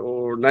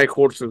or Night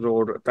Horses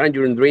or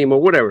Tangerine Dream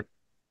or whatever,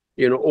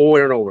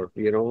 over and over.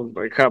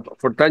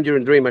 For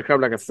Tangerine Dream, I have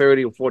like a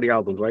 30 or 40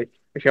 albums, right?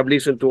 I have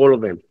listened to all of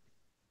them.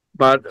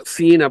 But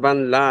seeing a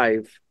band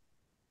live,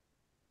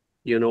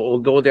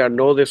 although they are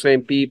not the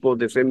same people,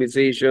 the same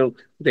musician,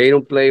 they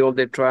don't play all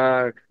the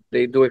track,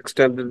 they do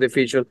extended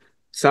division.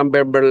 Some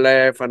member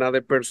left,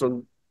 another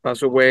person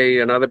passed away,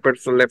 another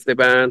person left the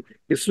band.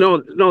 It's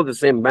not the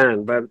same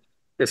band, but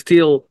it's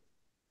still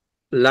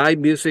live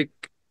music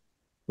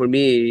for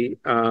me.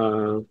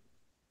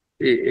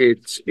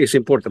 It's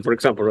important. For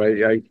example,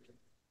 right?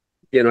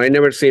 I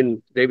never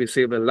seen David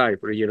Sylvian live.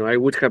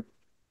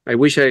 I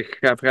wish I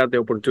have had the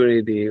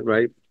opportunity,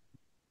 right,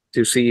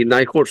 to see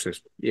Night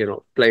Horses,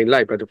 playing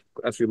live. But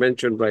as you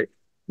mentioned, right,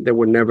 it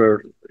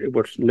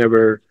was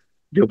never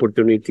the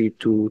opportunity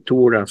to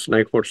tour as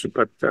Night Horses.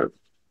 But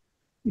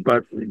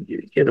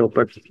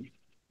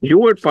you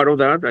were part of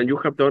that, and you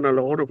have done a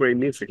lot of great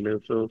music,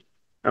 man. So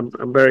I'm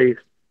very,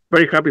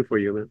 very happy for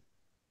you, man.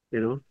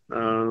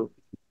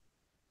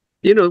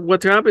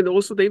 What happened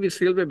also, David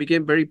Silva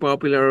became very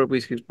popular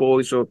with his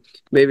voice, so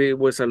maybe it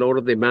was a lot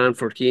of demand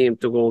for him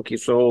to go on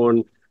his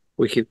own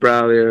with his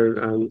brother,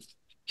 and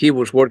he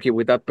was working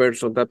with that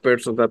person, and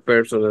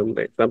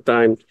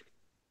sometimes,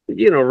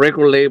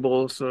 record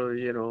labels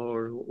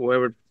or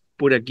whoever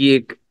put a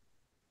gig,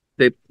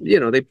 they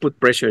put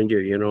pressure on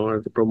you, or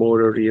the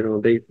promoter,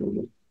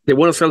 they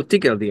want to sell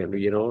tickets at the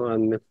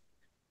end,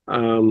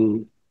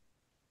 and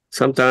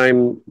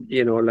sometimes,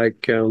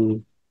 like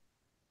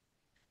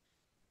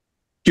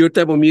your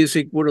type of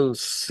music wouldn't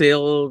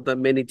sell that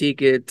many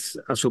tickets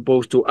as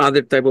opposed to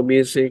other type of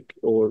music,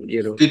 or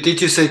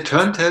Did you say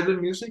turntable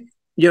music?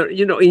 yeah,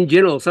 in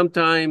general,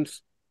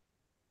 sometimes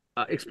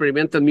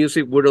experimental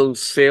music wouldn't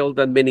sell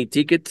that many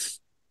tickets,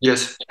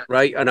 Yes.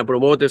 right? And a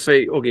promoter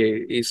say,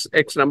 okay, it's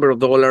X number of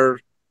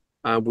dollars.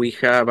 We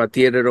have a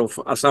theater of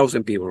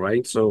 1,000 people,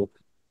 right? So,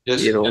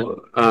 Yes.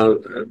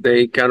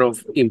 they kind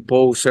of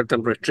impose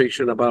certain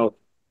restriction about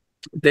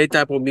the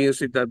type of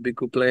music that we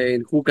could play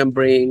and who can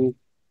bring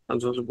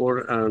and so on, so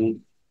forth.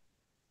 And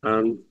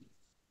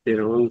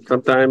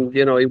sometimes,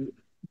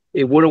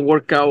 it wouldn't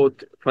work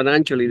out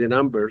financially, the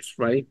numbers,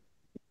 right?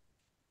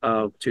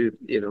 To,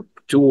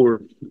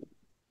 tour,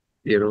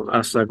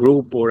 as a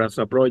group or as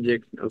a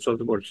project and so on,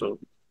 so forth. So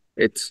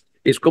it's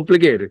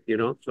complicated,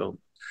 so.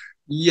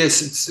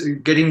 Yes, it's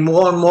getting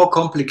more and more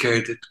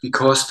complicated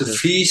because the Yeah.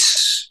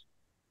 fees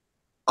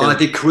are Yeah.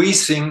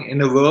 decreasing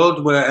in a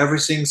world where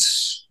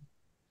everything's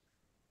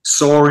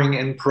soaring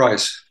in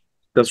price.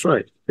 That's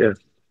right. Yeah.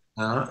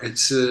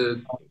 It's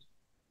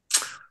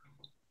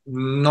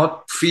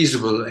not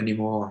feasible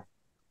anymore.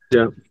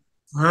 Yeah.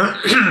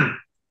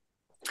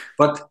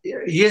 But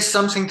here's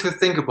something to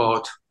think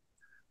about.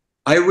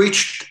 I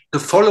reached the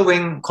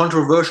following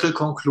controversial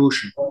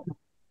conclusion.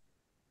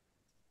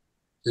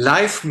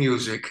 Live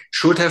music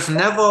should have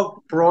never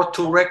brought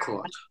to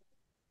record,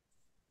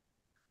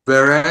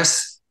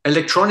 whereas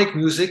electronic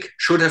music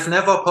should have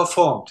never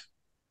performed.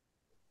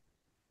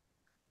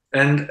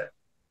 And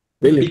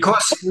Really?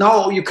 because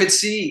now you can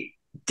see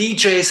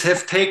DJs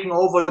have taken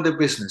over the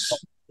business,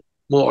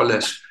 more or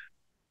less.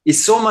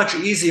 It's so much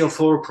easier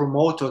for a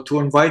promoter to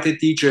invite a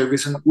DJ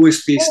with an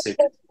USB stick.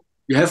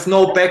 You have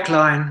no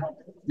backline.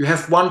 You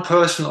have one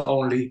person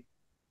only.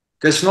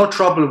 There's no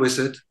trouble with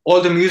it.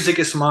 All the music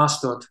is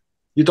mastered.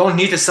 You don't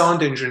need a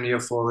sound engineer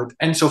for it,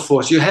 and so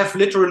forth. You have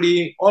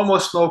literally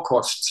almost no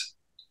costs.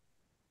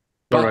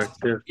 But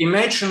Yeah.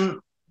 imagine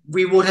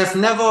we would have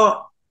never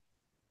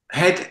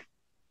had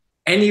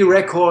any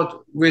record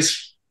with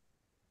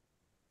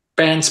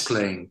bands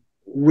playing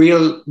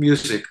real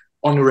music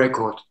on a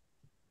record.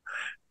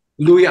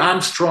 Louis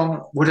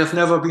Armstrong would have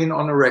never been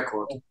on a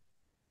record.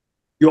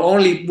 You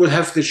only will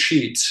have the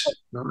sheets.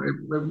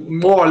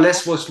 More or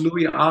less was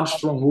Louis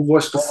Armstrong who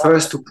was the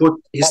first to put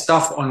his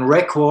stuff on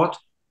record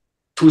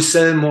to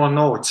sell more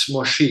notes,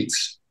 more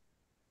sheets.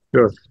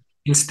 Sure.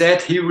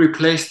 Instead, he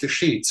replaced the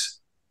sheets.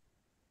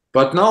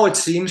 But now it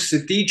seems the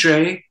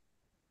DJ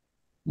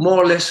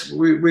more or less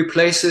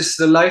replaces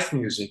the live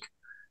music.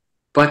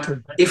 But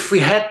if we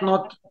had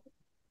not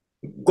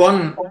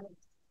gone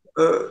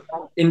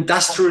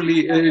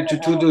industrially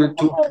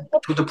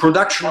to the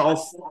production of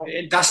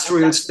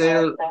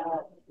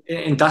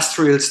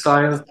industrial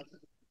style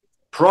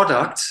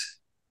products,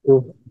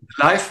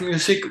 live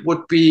music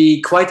would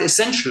be quite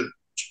essential,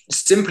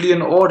 simply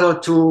in order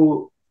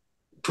to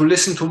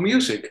listen to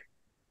music.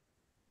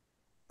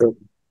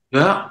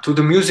 Yeah, to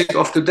the music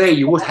of the day.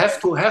 You would have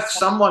to have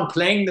someone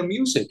playing the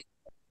music.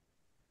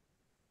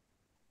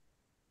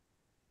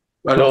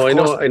 Well, No, of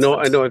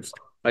course,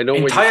 I know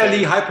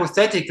entirely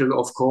hypothetical,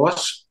 of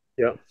course.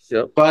 Yeah,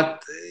 yeah.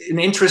 But an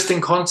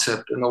interesting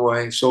concept in a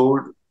way.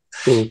 So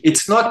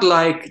it's not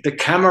like the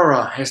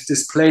camera has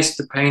displaced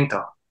the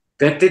painter.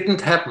 That didn't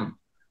happen.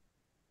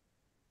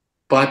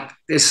 But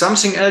there's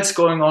something else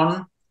going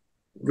on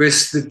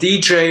with the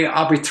DJ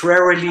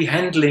arbitrarily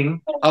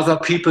handling other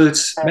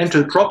people's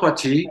mental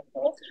property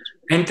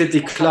and the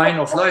decline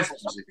of live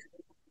music.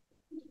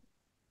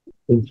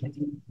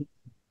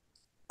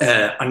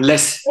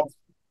 Unless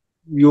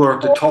you're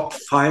the top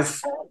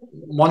 5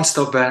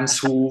 monster bands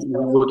who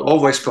would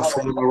always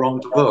perform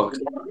around the world.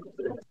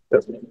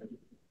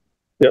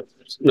 Yep.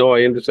 No,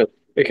 I understand.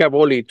 I have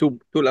only two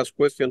last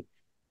questions.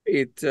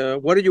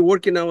 What are you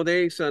working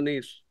nowadays, and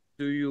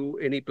do you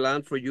any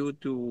plan for you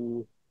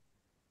to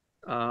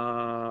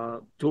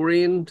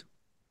touring,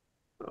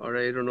 or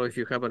I don't know if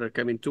you have an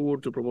upcoming tour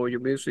to promote your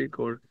music,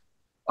 or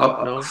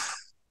no?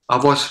 I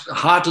was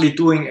hardly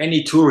doing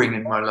any touring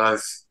in my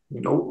life.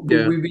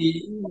 Yeah.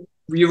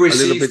 We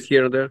receive a little bit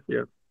here and there.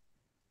 Yeah.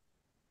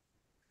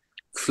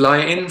 Fly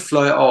in,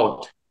 fly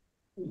out.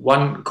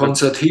 One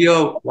concert here,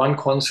 one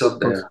concert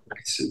there.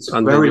 It's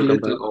very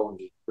little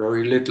only.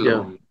 Very little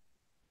only.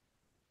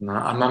 No,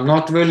 I'm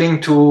not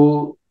willing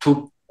to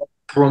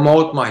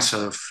promote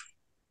myself.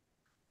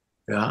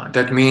 Yeah,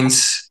 that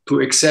means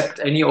to accept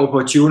any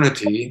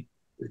opportunity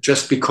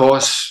just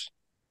because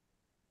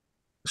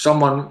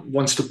someone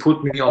wants to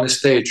put me on a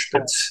stage.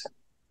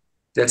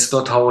 That's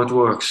not how it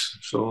works.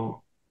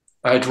 So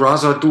I'd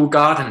rather do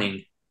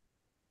gardening.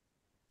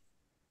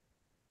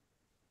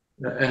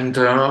 And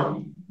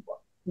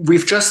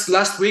we've just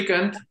last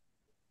weekend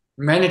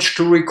managed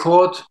to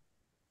record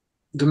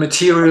the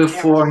material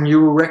for a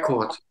new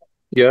record.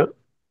 Yeah.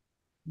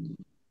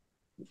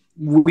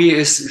 We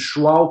is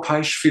João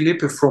Paes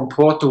Filipe from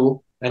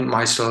Porto and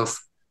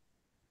myself.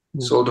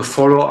 So the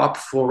follow-up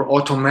for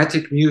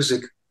Automatic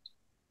Music.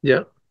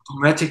 Yeah.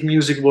 Automatic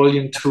Music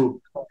Volume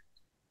 2.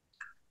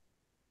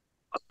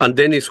 And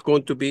then it's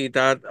going to be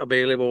that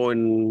available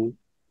in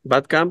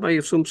Bandcamp, I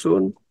assume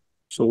soon,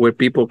 so where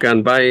people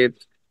can buy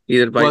it,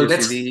 either buy Well,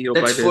 the CD or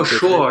buy that's for the tape.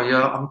 sure.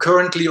 Yeah, I'm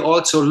currently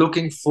also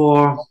looking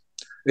for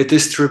a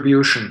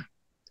distribution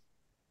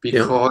Yeah,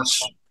 because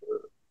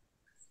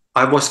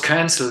I was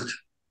cancelled.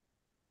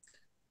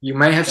 You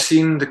may have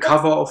seen the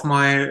cover of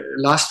my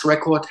last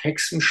record,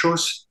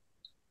 Hexenschuss,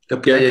 the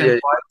yeah, black yeah, and yeah.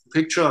 white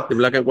picture. The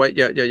black and white.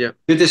 Yeah, yeah, yeah.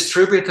 The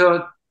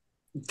distributor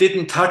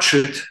didn't touch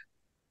it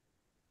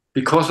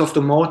because of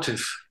the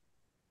motive.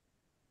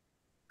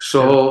 Yeah.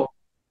 So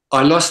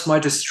I lost my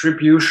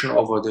distribution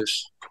over this.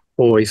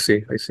 Oh, I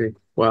see. I see.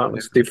 Wow,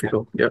 it's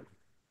difficult. Yeah.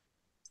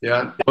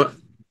 Yeah.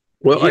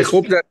 Well, I Here's,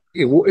 hope that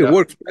it yeah.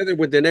 works better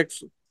with the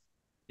next.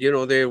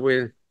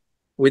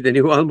 With the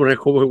new album. I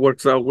hope it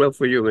works out well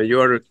for you, man.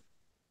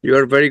 You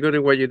are very good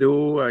at what you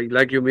do. I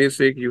like your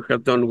music. You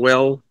have done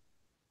well.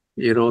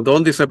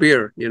 Don't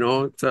disappear.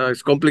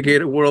 It's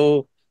complicated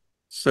world.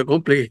 It's a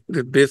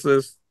complicated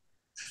business,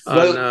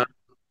 and Well,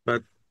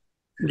 but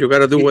you got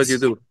to do what you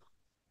it's do.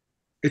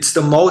 it's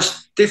the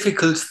most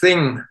difficult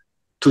thing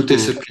to Mm.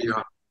 disappear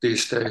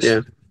these days.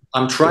 Yeah,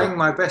 I'm yeah. trying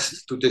my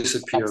best to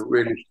disappear,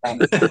 really.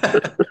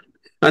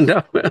 and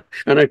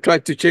and I try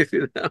to chase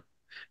it down.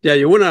 Yeah,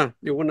 you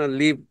wanna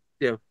leave.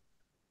 Yeah.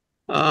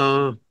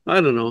 I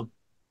don't know.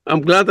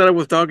 I'm glad that I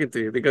was talking to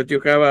you because you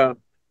have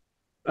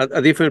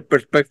a different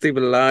perspective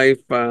in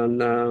life, and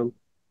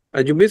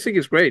your music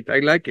is great. I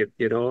like it.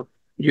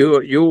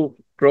 You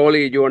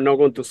probably you are not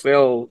going to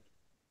sell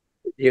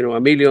a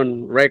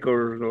million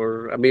records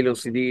or a million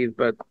CDs,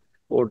 but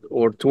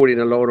or tour in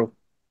a lot of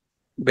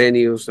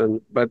venues,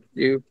 but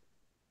you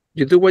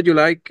do what you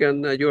like,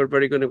 and you are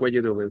very good at what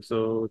you do, man.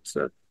 So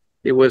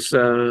it was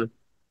uh,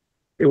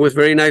 it was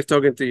very nice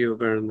talking to you,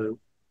 Bernd.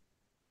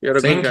 You're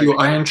a good Thank guy. you.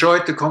 I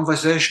enjoyed the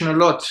conversation a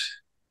lot.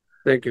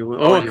 Thank you.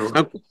 How are Oh,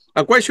 you?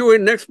 I'm quite sure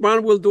next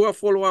month we'll do a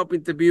follow-up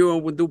interview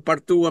and we'll do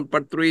part 2 and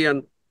part 3,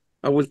 and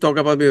I will talk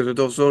about music.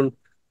 So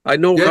I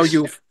know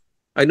Yes.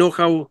 I know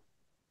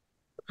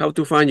how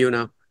to find you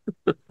now.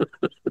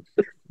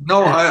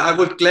 No, I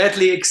would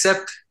gladly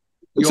accept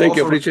your Thank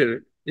you, offer. appreciate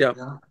it. Yeah,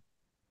 Yeah.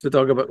 to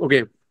talk about. Okay,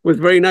 it was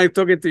very nice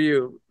talking to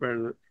you,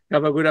 Bernard.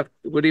 Have a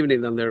good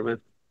evening down there, man.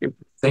 In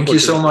Thank you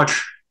so Portugal. much.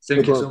 No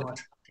Thank you so problem. much,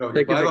 Claudio.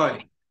 Thank you. Bye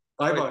Thank you.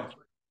 bye. Bye Bye. bye.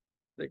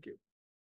 Thank you.